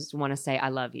one of them want to say I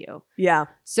love you. Yeah.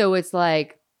 So it's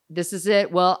like this is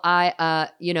it. Well, I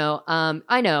know,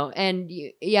 and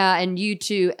and you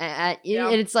too. And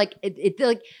it's like it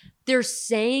like they're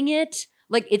saying it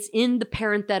like it's in the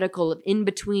parenthetical of in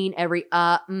between every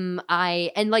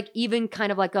I, and like even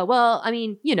kind of like a well, I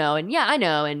mean, and yeah, I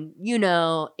know, and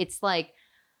it's like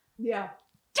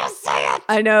just say it.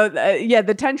 I know.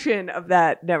 The tension of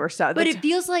that never stopped. But it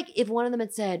feels like if one of them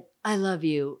had said "I love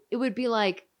you," it would be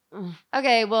like.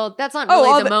 Okay, well, that's not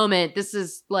really the moment. This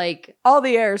is like all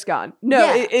the air's gone. No,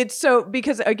 Yeah. it's so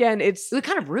because again, it would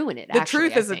kind of ruin it. the actually,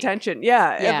 truth I is the think. tension.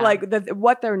 Yeah, Yeah. Of like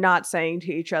what they're not saying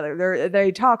to each other.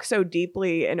 They talk so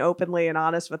deeply and openly and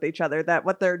honest with each other that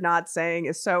what they're not saying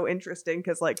is so interesting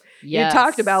because like Yes. you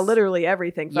talked about literally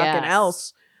everything fucking Yes.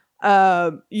 else.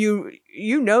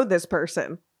 You know this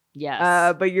person.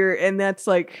 Yes. But and that's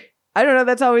like. I don't know.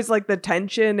 That's always like the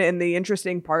tension and the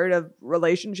interesting part of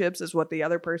relationships is what the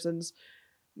other person's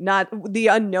not the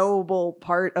unknowable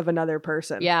part of another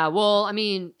person. Yeah. Well, I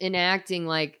mean, in acting,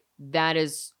 like that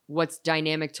is what's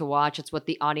dynamic to watch. It's what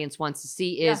the audience wants to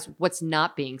see is what's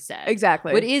not being said.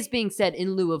 Exactly. What is being said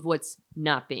in lieu of what's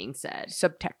not being said.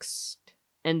 Subtext.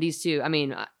 And these two, I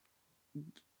mean,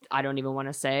 I don't even want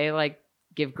to say like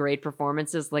give great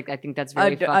performances. Like I think that's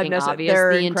very fucking obvious.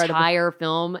 They're The incredible. entire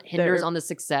film hinders They're- on the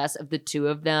success of the two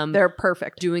of them. They're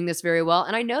perfect. doing this very well.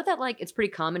 And I know that like it's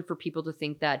pretty common for people to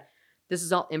think that this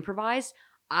is all improvised.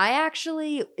 I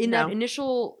actually, in that No.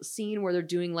 initial scene where they're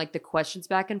doing like the questions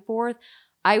back and forth,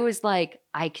 I was like,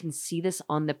 I can see this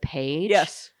on the page.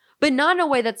 Yes. But not in a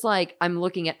way that's like I'm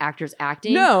looking at actors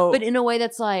acting. No. But in a way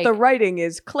that's like The writing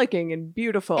is clicking and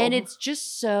beautiful. and it's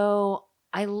just so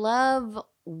I love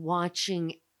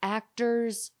watching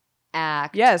actors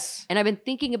act. yes. And I've been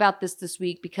thinking about this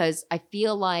week because I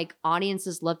feel like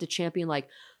audiences love to champion like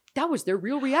that was their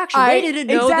real reaction. They didn't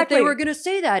know that they exactly. were going to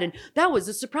say that and that was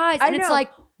a surprise. I And it's know. like,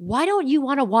 why don't you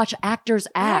want to watch actors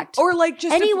act? Or like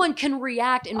just anyone can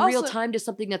react in real Also- time to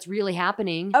something that's really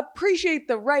happening. appreciate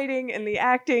the writing and the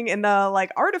acting and the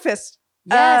like artifice.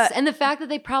 Yes, and the fact that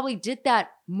they probably did that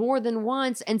more than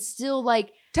once and still like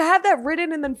To have that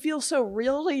written and then feel so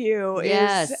real to you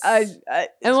Yes. is and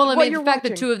well, I what mean, you're the fact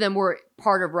that watching. two of them were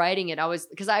part of writing it, I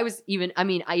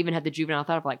even had the juvenile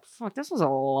thought of like, fuck, this was a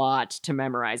lot to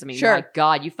memorize. I mean, Sure. my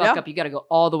God, you fuck Yeah. up, you got to go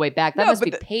all the way back. That No, must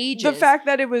but be pages. The fact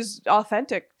that it was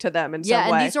authentic to them in yeah,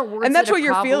 some way. and these are words, And that's that what have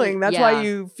you're probably- feeling. That's yeah. why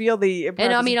you feel the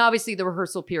And I mean, obviously, the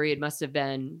rehearsal period must have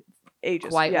been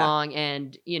ages. quite yeah. long,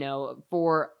 and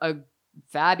for a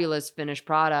fabulous finished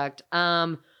product.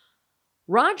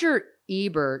 Roger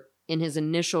Ebert, in his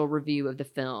initial review of the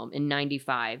film in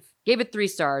 '95, gave it 3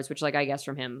 stars, which, like, I guess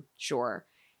from him, sure.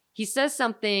 He says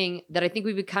something that I think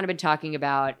we've kind of been talking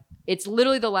about. It's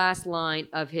literally the last line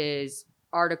of his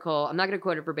article. I'm not going to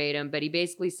quote it verbatim, but he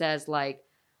basically says, like,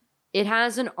 it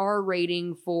has an R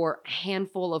rating for a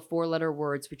handful of 4-letter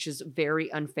words, which is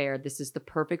very unfair. This is the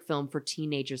perfect film for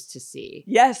teenagers to see.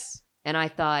 Yes. And I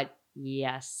thought,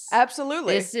 yes.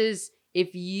 Absolutely. This is,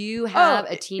 if you have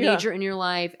yeah. a teenager in your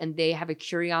life and they have a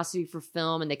curiosity for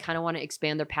film and they kind of want to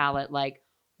expand their palette, like,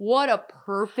 what a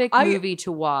perfect movie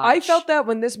to watch. I felt that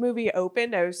when this movie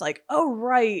opened, I was like, oh,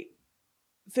 right.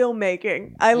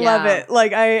 Filmmaking. I love Yeah. it.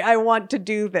 Like, I want to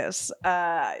do this.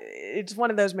 It's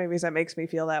one of those movies that makes me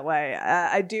feel that way.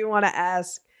 I do want to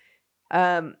ask,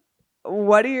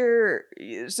 what are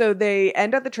so they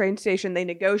end at the train station, they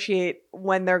negotiate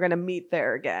when they're going to meet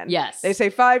there again. Yes. They say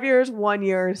 5 years, 1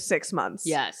 year, 6 months.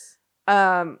 Yes.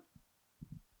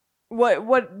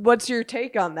 What's your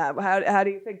take on that? How do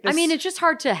you think this? I mean, it's just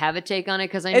hard to have a take on it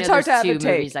because I know It's hard there's to have 2 a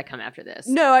take. movies that come after this.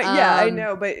 No, I Um,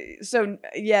 know, but so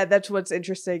yeah, that's what's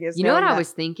interesting is You know what knowing I that-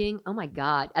 was thinking? Oh my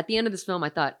God. At the end of this film, I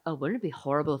thought, oh, wouldn't it be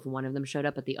horrible if one of them showed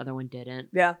up but the other one didn't?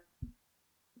 Yeah,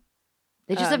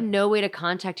 They just have no way to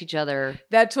contact each other.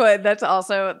 that's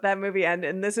also that movie end,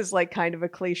 and this is like kind of a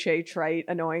cliche, trite,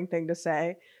 annoying thing to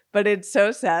say, but it's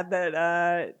so sad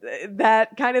that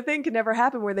that kind of thing can never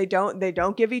happen where they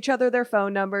don't give each other their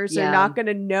phone numbers. Yeah. They're not going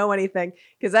to know anything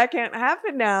because that can't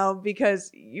happen now because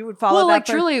you would follow Well, that like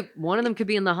per- truly, one of them could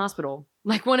be in the hospital.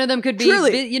 Like one of them could be,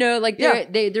 Truly. like Yeah.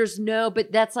 there's no,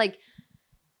 but that's like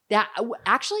that.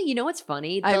 Actually, you know what's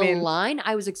funny? I mean- line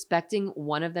I was expecting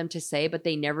one of them to say, but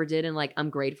they never did, and like I'm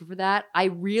grateful for that. I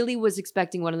really was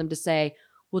expecting one of them to say,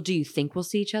 "Well, do you think we'll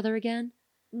see each other again?"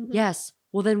 Mhm. Yes.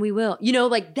 Well, then we will.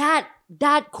 Like that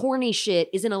corny shit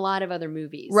is in a lot of other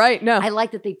movies. Right? No, I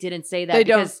like that they didn't say that They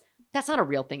don't. because that's not a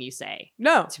real thing you say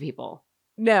no, to people.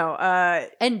 no.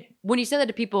 And when you say that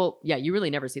to people, yeah, you really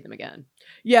never see them again.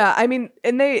 Yeah, I mean,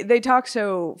 and they talk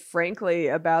so frankly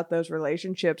about those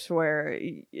relationships where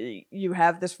you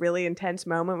have this really intense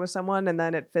moment with someone and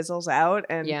then it fizzles out,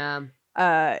 and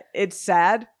Yeah. it's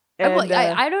sad And,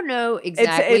 I don't know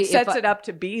exactly. it sets it up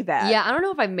to be that. Yeah, I don't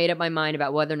know if I've made up my mind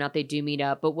about whether or not they do meet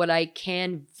up, but what I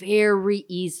can very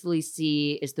easily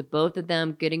see is the both of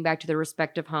them getting back to their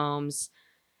respective homes,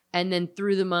 and then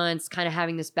through the months kind of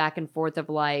having this back and forth of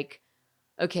like,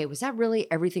 okay, was that really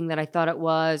everything that I thought it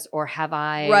was, or have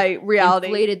I reality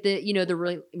inflated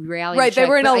the reality? Right, they check?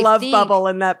 were in But a I love think- bubble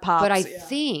and that pops. But I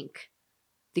think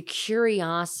the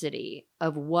curiosity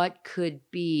of what could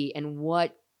be and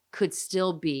what could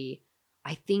still be,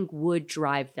 I think would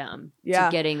drive them to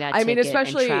getting that ticket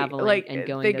especially and traveling like and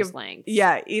going think those of, lengths.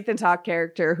 Ethan Hawke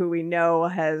character who we know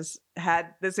has had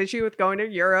this issue with going to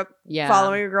Europe, Yeah.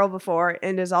 following a girl before,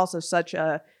 and is also such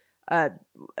a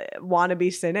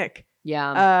wannabe cynic.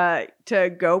 Yeah. To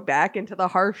go back into the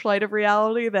harsh light of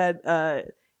reality that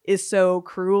is so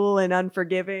cruel and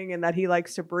unforgiving, and that he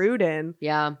likes to brood in.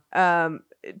 Yeah.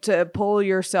 To pull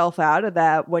yourself out of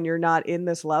that when you're not in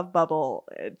this love bubble,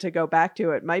 to go back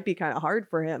to it might be kind of hard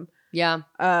for him. Yeah.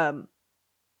 Um,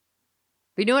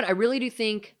 But you know what? I really do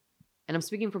think, and I'm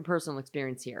speaking from personal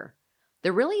experience here,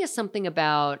 there really is something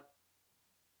about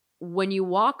when you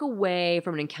walk away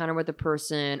from an encounter with a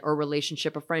person or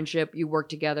relationship, a friendship, you work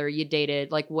together, you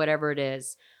dated, like whatever it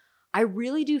is. I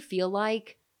really do feel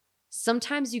like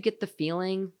sometimes you get the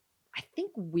feeling, I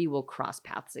think we will cross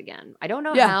paths again. I don't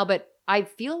know how, but I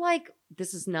feel like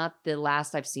this is not the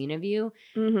last I've seen of you.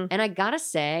 mhm. And I gotta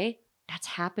say, that's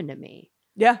happened to me.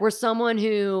 Yeah. We're someone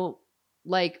who,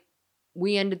 like,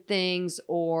 we ended things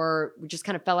or we just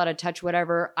kind of fell out of touch,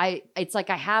 whatever. It's like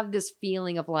I have this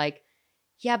feeling of like,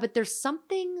 yeah, but there's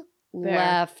something There.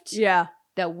 left Yeah.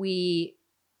 that we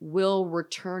will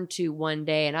return to one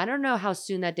day. And I don't know how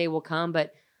soon that day will come,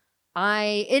 but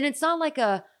and it's not like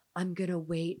I'm gonna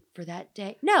wait for that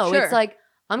day. No, Sure. it's like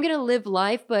I'm gonna live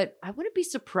life, but I wouldn't be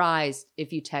surprised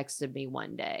if you texted me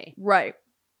one day. Right.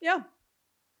 Yeah.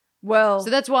 Well, So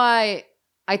that's why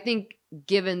I think,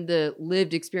 given the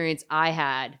lived experience I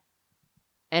had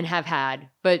and have had,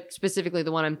 but specifically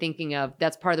the one I'm thinking of,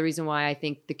 that's part of the reason why I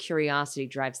think the curiosity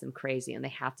drives them crazy and they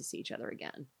have to see each other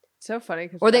again. so funny.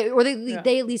 'Cause Or they Yeah.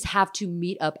 they at least have to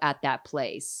meet up at that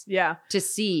place yeah. to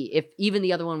see if even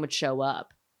the other one would show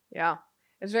up. Yeah.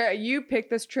 It's very, you picked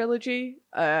this trilogy,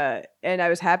 and I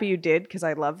was happy you did, because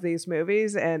I love these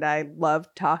movies and I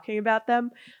love talking about them.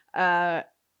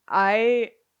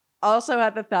 I also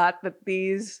had the thought that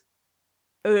these,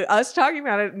 us talking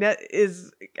about it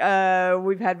is,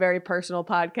 we've had very personal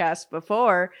podcasts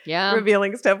before, Yeah.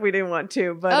 revealing stuff we didn't want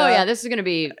to, but yeah, this is going to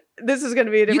be this is going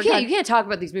to be a you different can't kind. you can't talk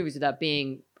about these movies without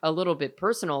being a little bit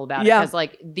personal about it, Yeah. because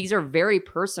like these are very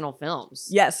personal films.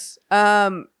 Yes.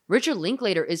 Richard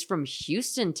Linklater is from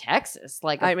Houston, Texas.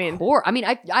 Like, I of mean- course. I mean,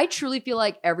 I truly feel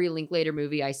like every Linklater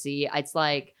movie I see, it's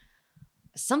like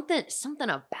something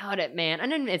about it, man.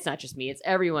 And then it's not just me; it's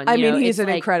everyone. I you mean, know? he's It's an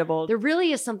like, incredible. There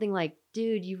really is something like,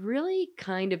 dude, you really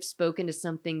kind of spoken to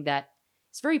something that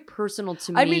is very personal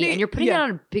to me, I mean, and you're putting yeah. it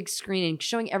on a big screen and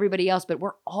showing everybody else, but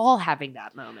we're all having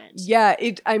that moment. Yeah,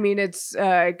 it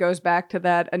goes back to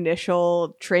that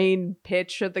initial train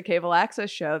pitch of the cable access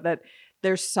show, that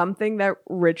there's something that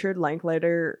Richard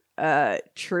Linklater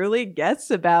truly gets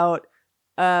about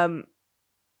the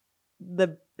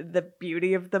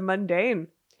beauty of the mundane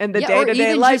and the Yeah, day to day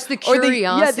even life, just the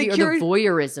curiosity or the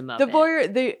voyeurism of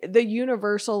it. the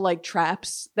universal like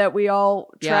traps that we all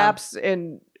Yeah. traps,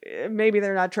 and maybe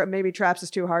they're not maybe traps is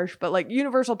too harsh, but like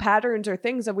universal patterns are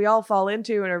things that we all fall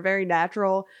into and are very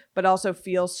natural, but also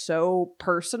feel so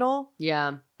personal,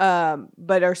 Yeah.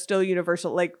 but are still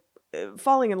universal. Like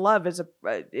falling in love is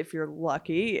if you're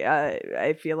lucky,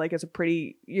 I feel like it's a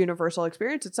pretty universal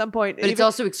experience at some point. But it's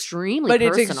also extremely but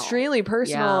personal. it's extremely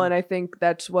personal, Yeah. and I think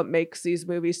that's what makes these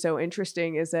movies so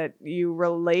interesting, is that you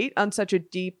relate on such a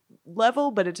deep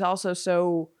level, but it's also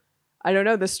so, I don't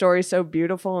know, the story's so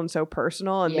beautiful and so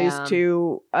personal, and Yeah. these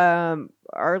two are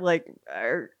like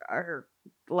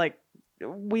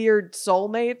weird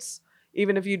soulmates,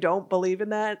 even if you don't believe in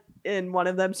that. And one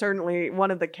of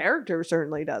the characters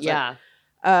certainly doesn't. Yeah.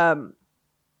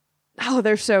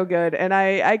 They're so good, and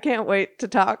I can't wait to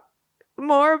talk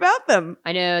more about them.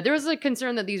 I know. There was a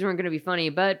concern that these weren't going to be funny,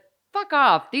 but fuck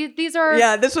off. These are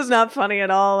Yeah, this was not funny at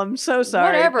all. I'm so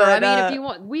sorry. whatever. But, I mean, if you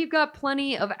want, we've got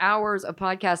plenty of hours of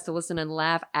podcasts to listen and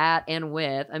laugh at and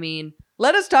with. I mean,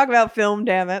 let us talk about film,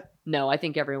 damn it. no, I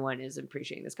think everyone is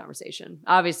appreciating this conversation,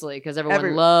 obviously, because everyone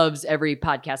Every- loves every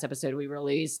podcast episode we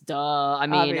release. Duh. I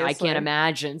mean, I Obviously. can't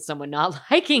imagine someone not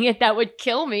liking it. That would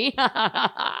kill me.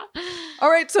 All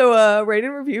right, so rate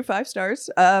and review 5 stars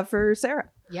for Sarah.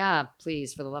 Yeah,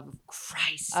 please, for the love of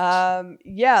Christ.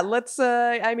 Yeah, let's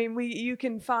you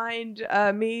can find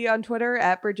me on Twitter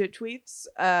at Bridget Tweets.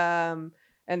 And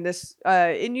And this,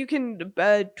 and you can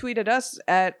tweet at us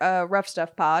at Rough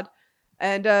Stuff Pod.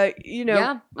 And Small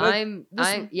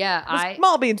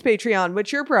Beans Patreon,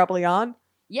 which you're probably on.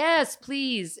 Yes,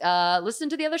 please. Listen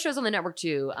to the other shows on the network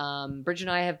too. Bridget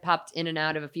and I have popped in and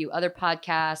out of a few other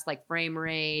podcasts like Frame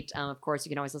Rate. Of course, you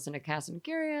can always listen to Cast and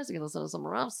Curious. You can listen to some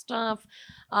rough stuff.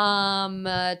 Tell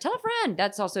a friend.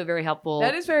 That's also very helpful.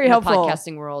 That is very in helpful. The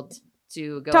podcasting world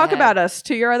to go talk ahead. about us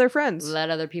to your other friends. Let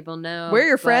other people know. We're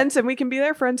your friends, and we can be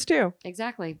their friends too.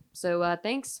 Exactly. So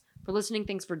thanks for listening.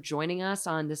 Thanks for joining us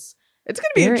on this. It's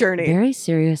going to be a journey. Very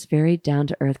serious, very down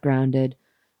to earth, grounded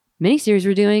miniseries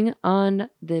we're doing on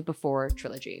the Before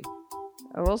trilogy.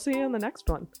 We'll see you in the next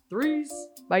one. Threes.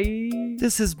 Bye.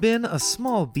 This has been a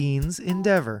Small Beans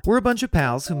endeavor. We're a bunch of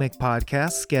pals who make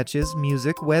podcasts, sketches,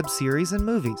 music, web series, and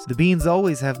movies. The Beans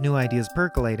always have new ideas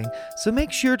percolating, so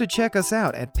make sure to check us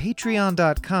out at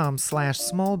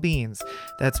patreon.com/smallbeans.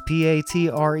 That's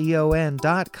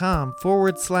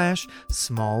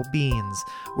patreon.com/smallbeans,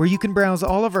 where you can browse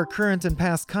all of our current and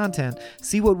past content,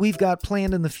 see what we've got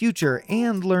planned in the future,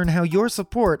 and learn how your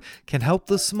support can help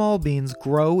the Small Beans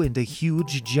grow into huge,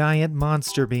 giant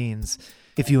monster beans.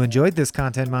 If you enjoyed this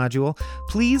content module,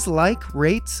 please like,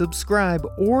 rate, subscribe,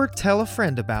 or tell a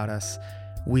friend about us.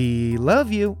 We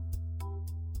love you.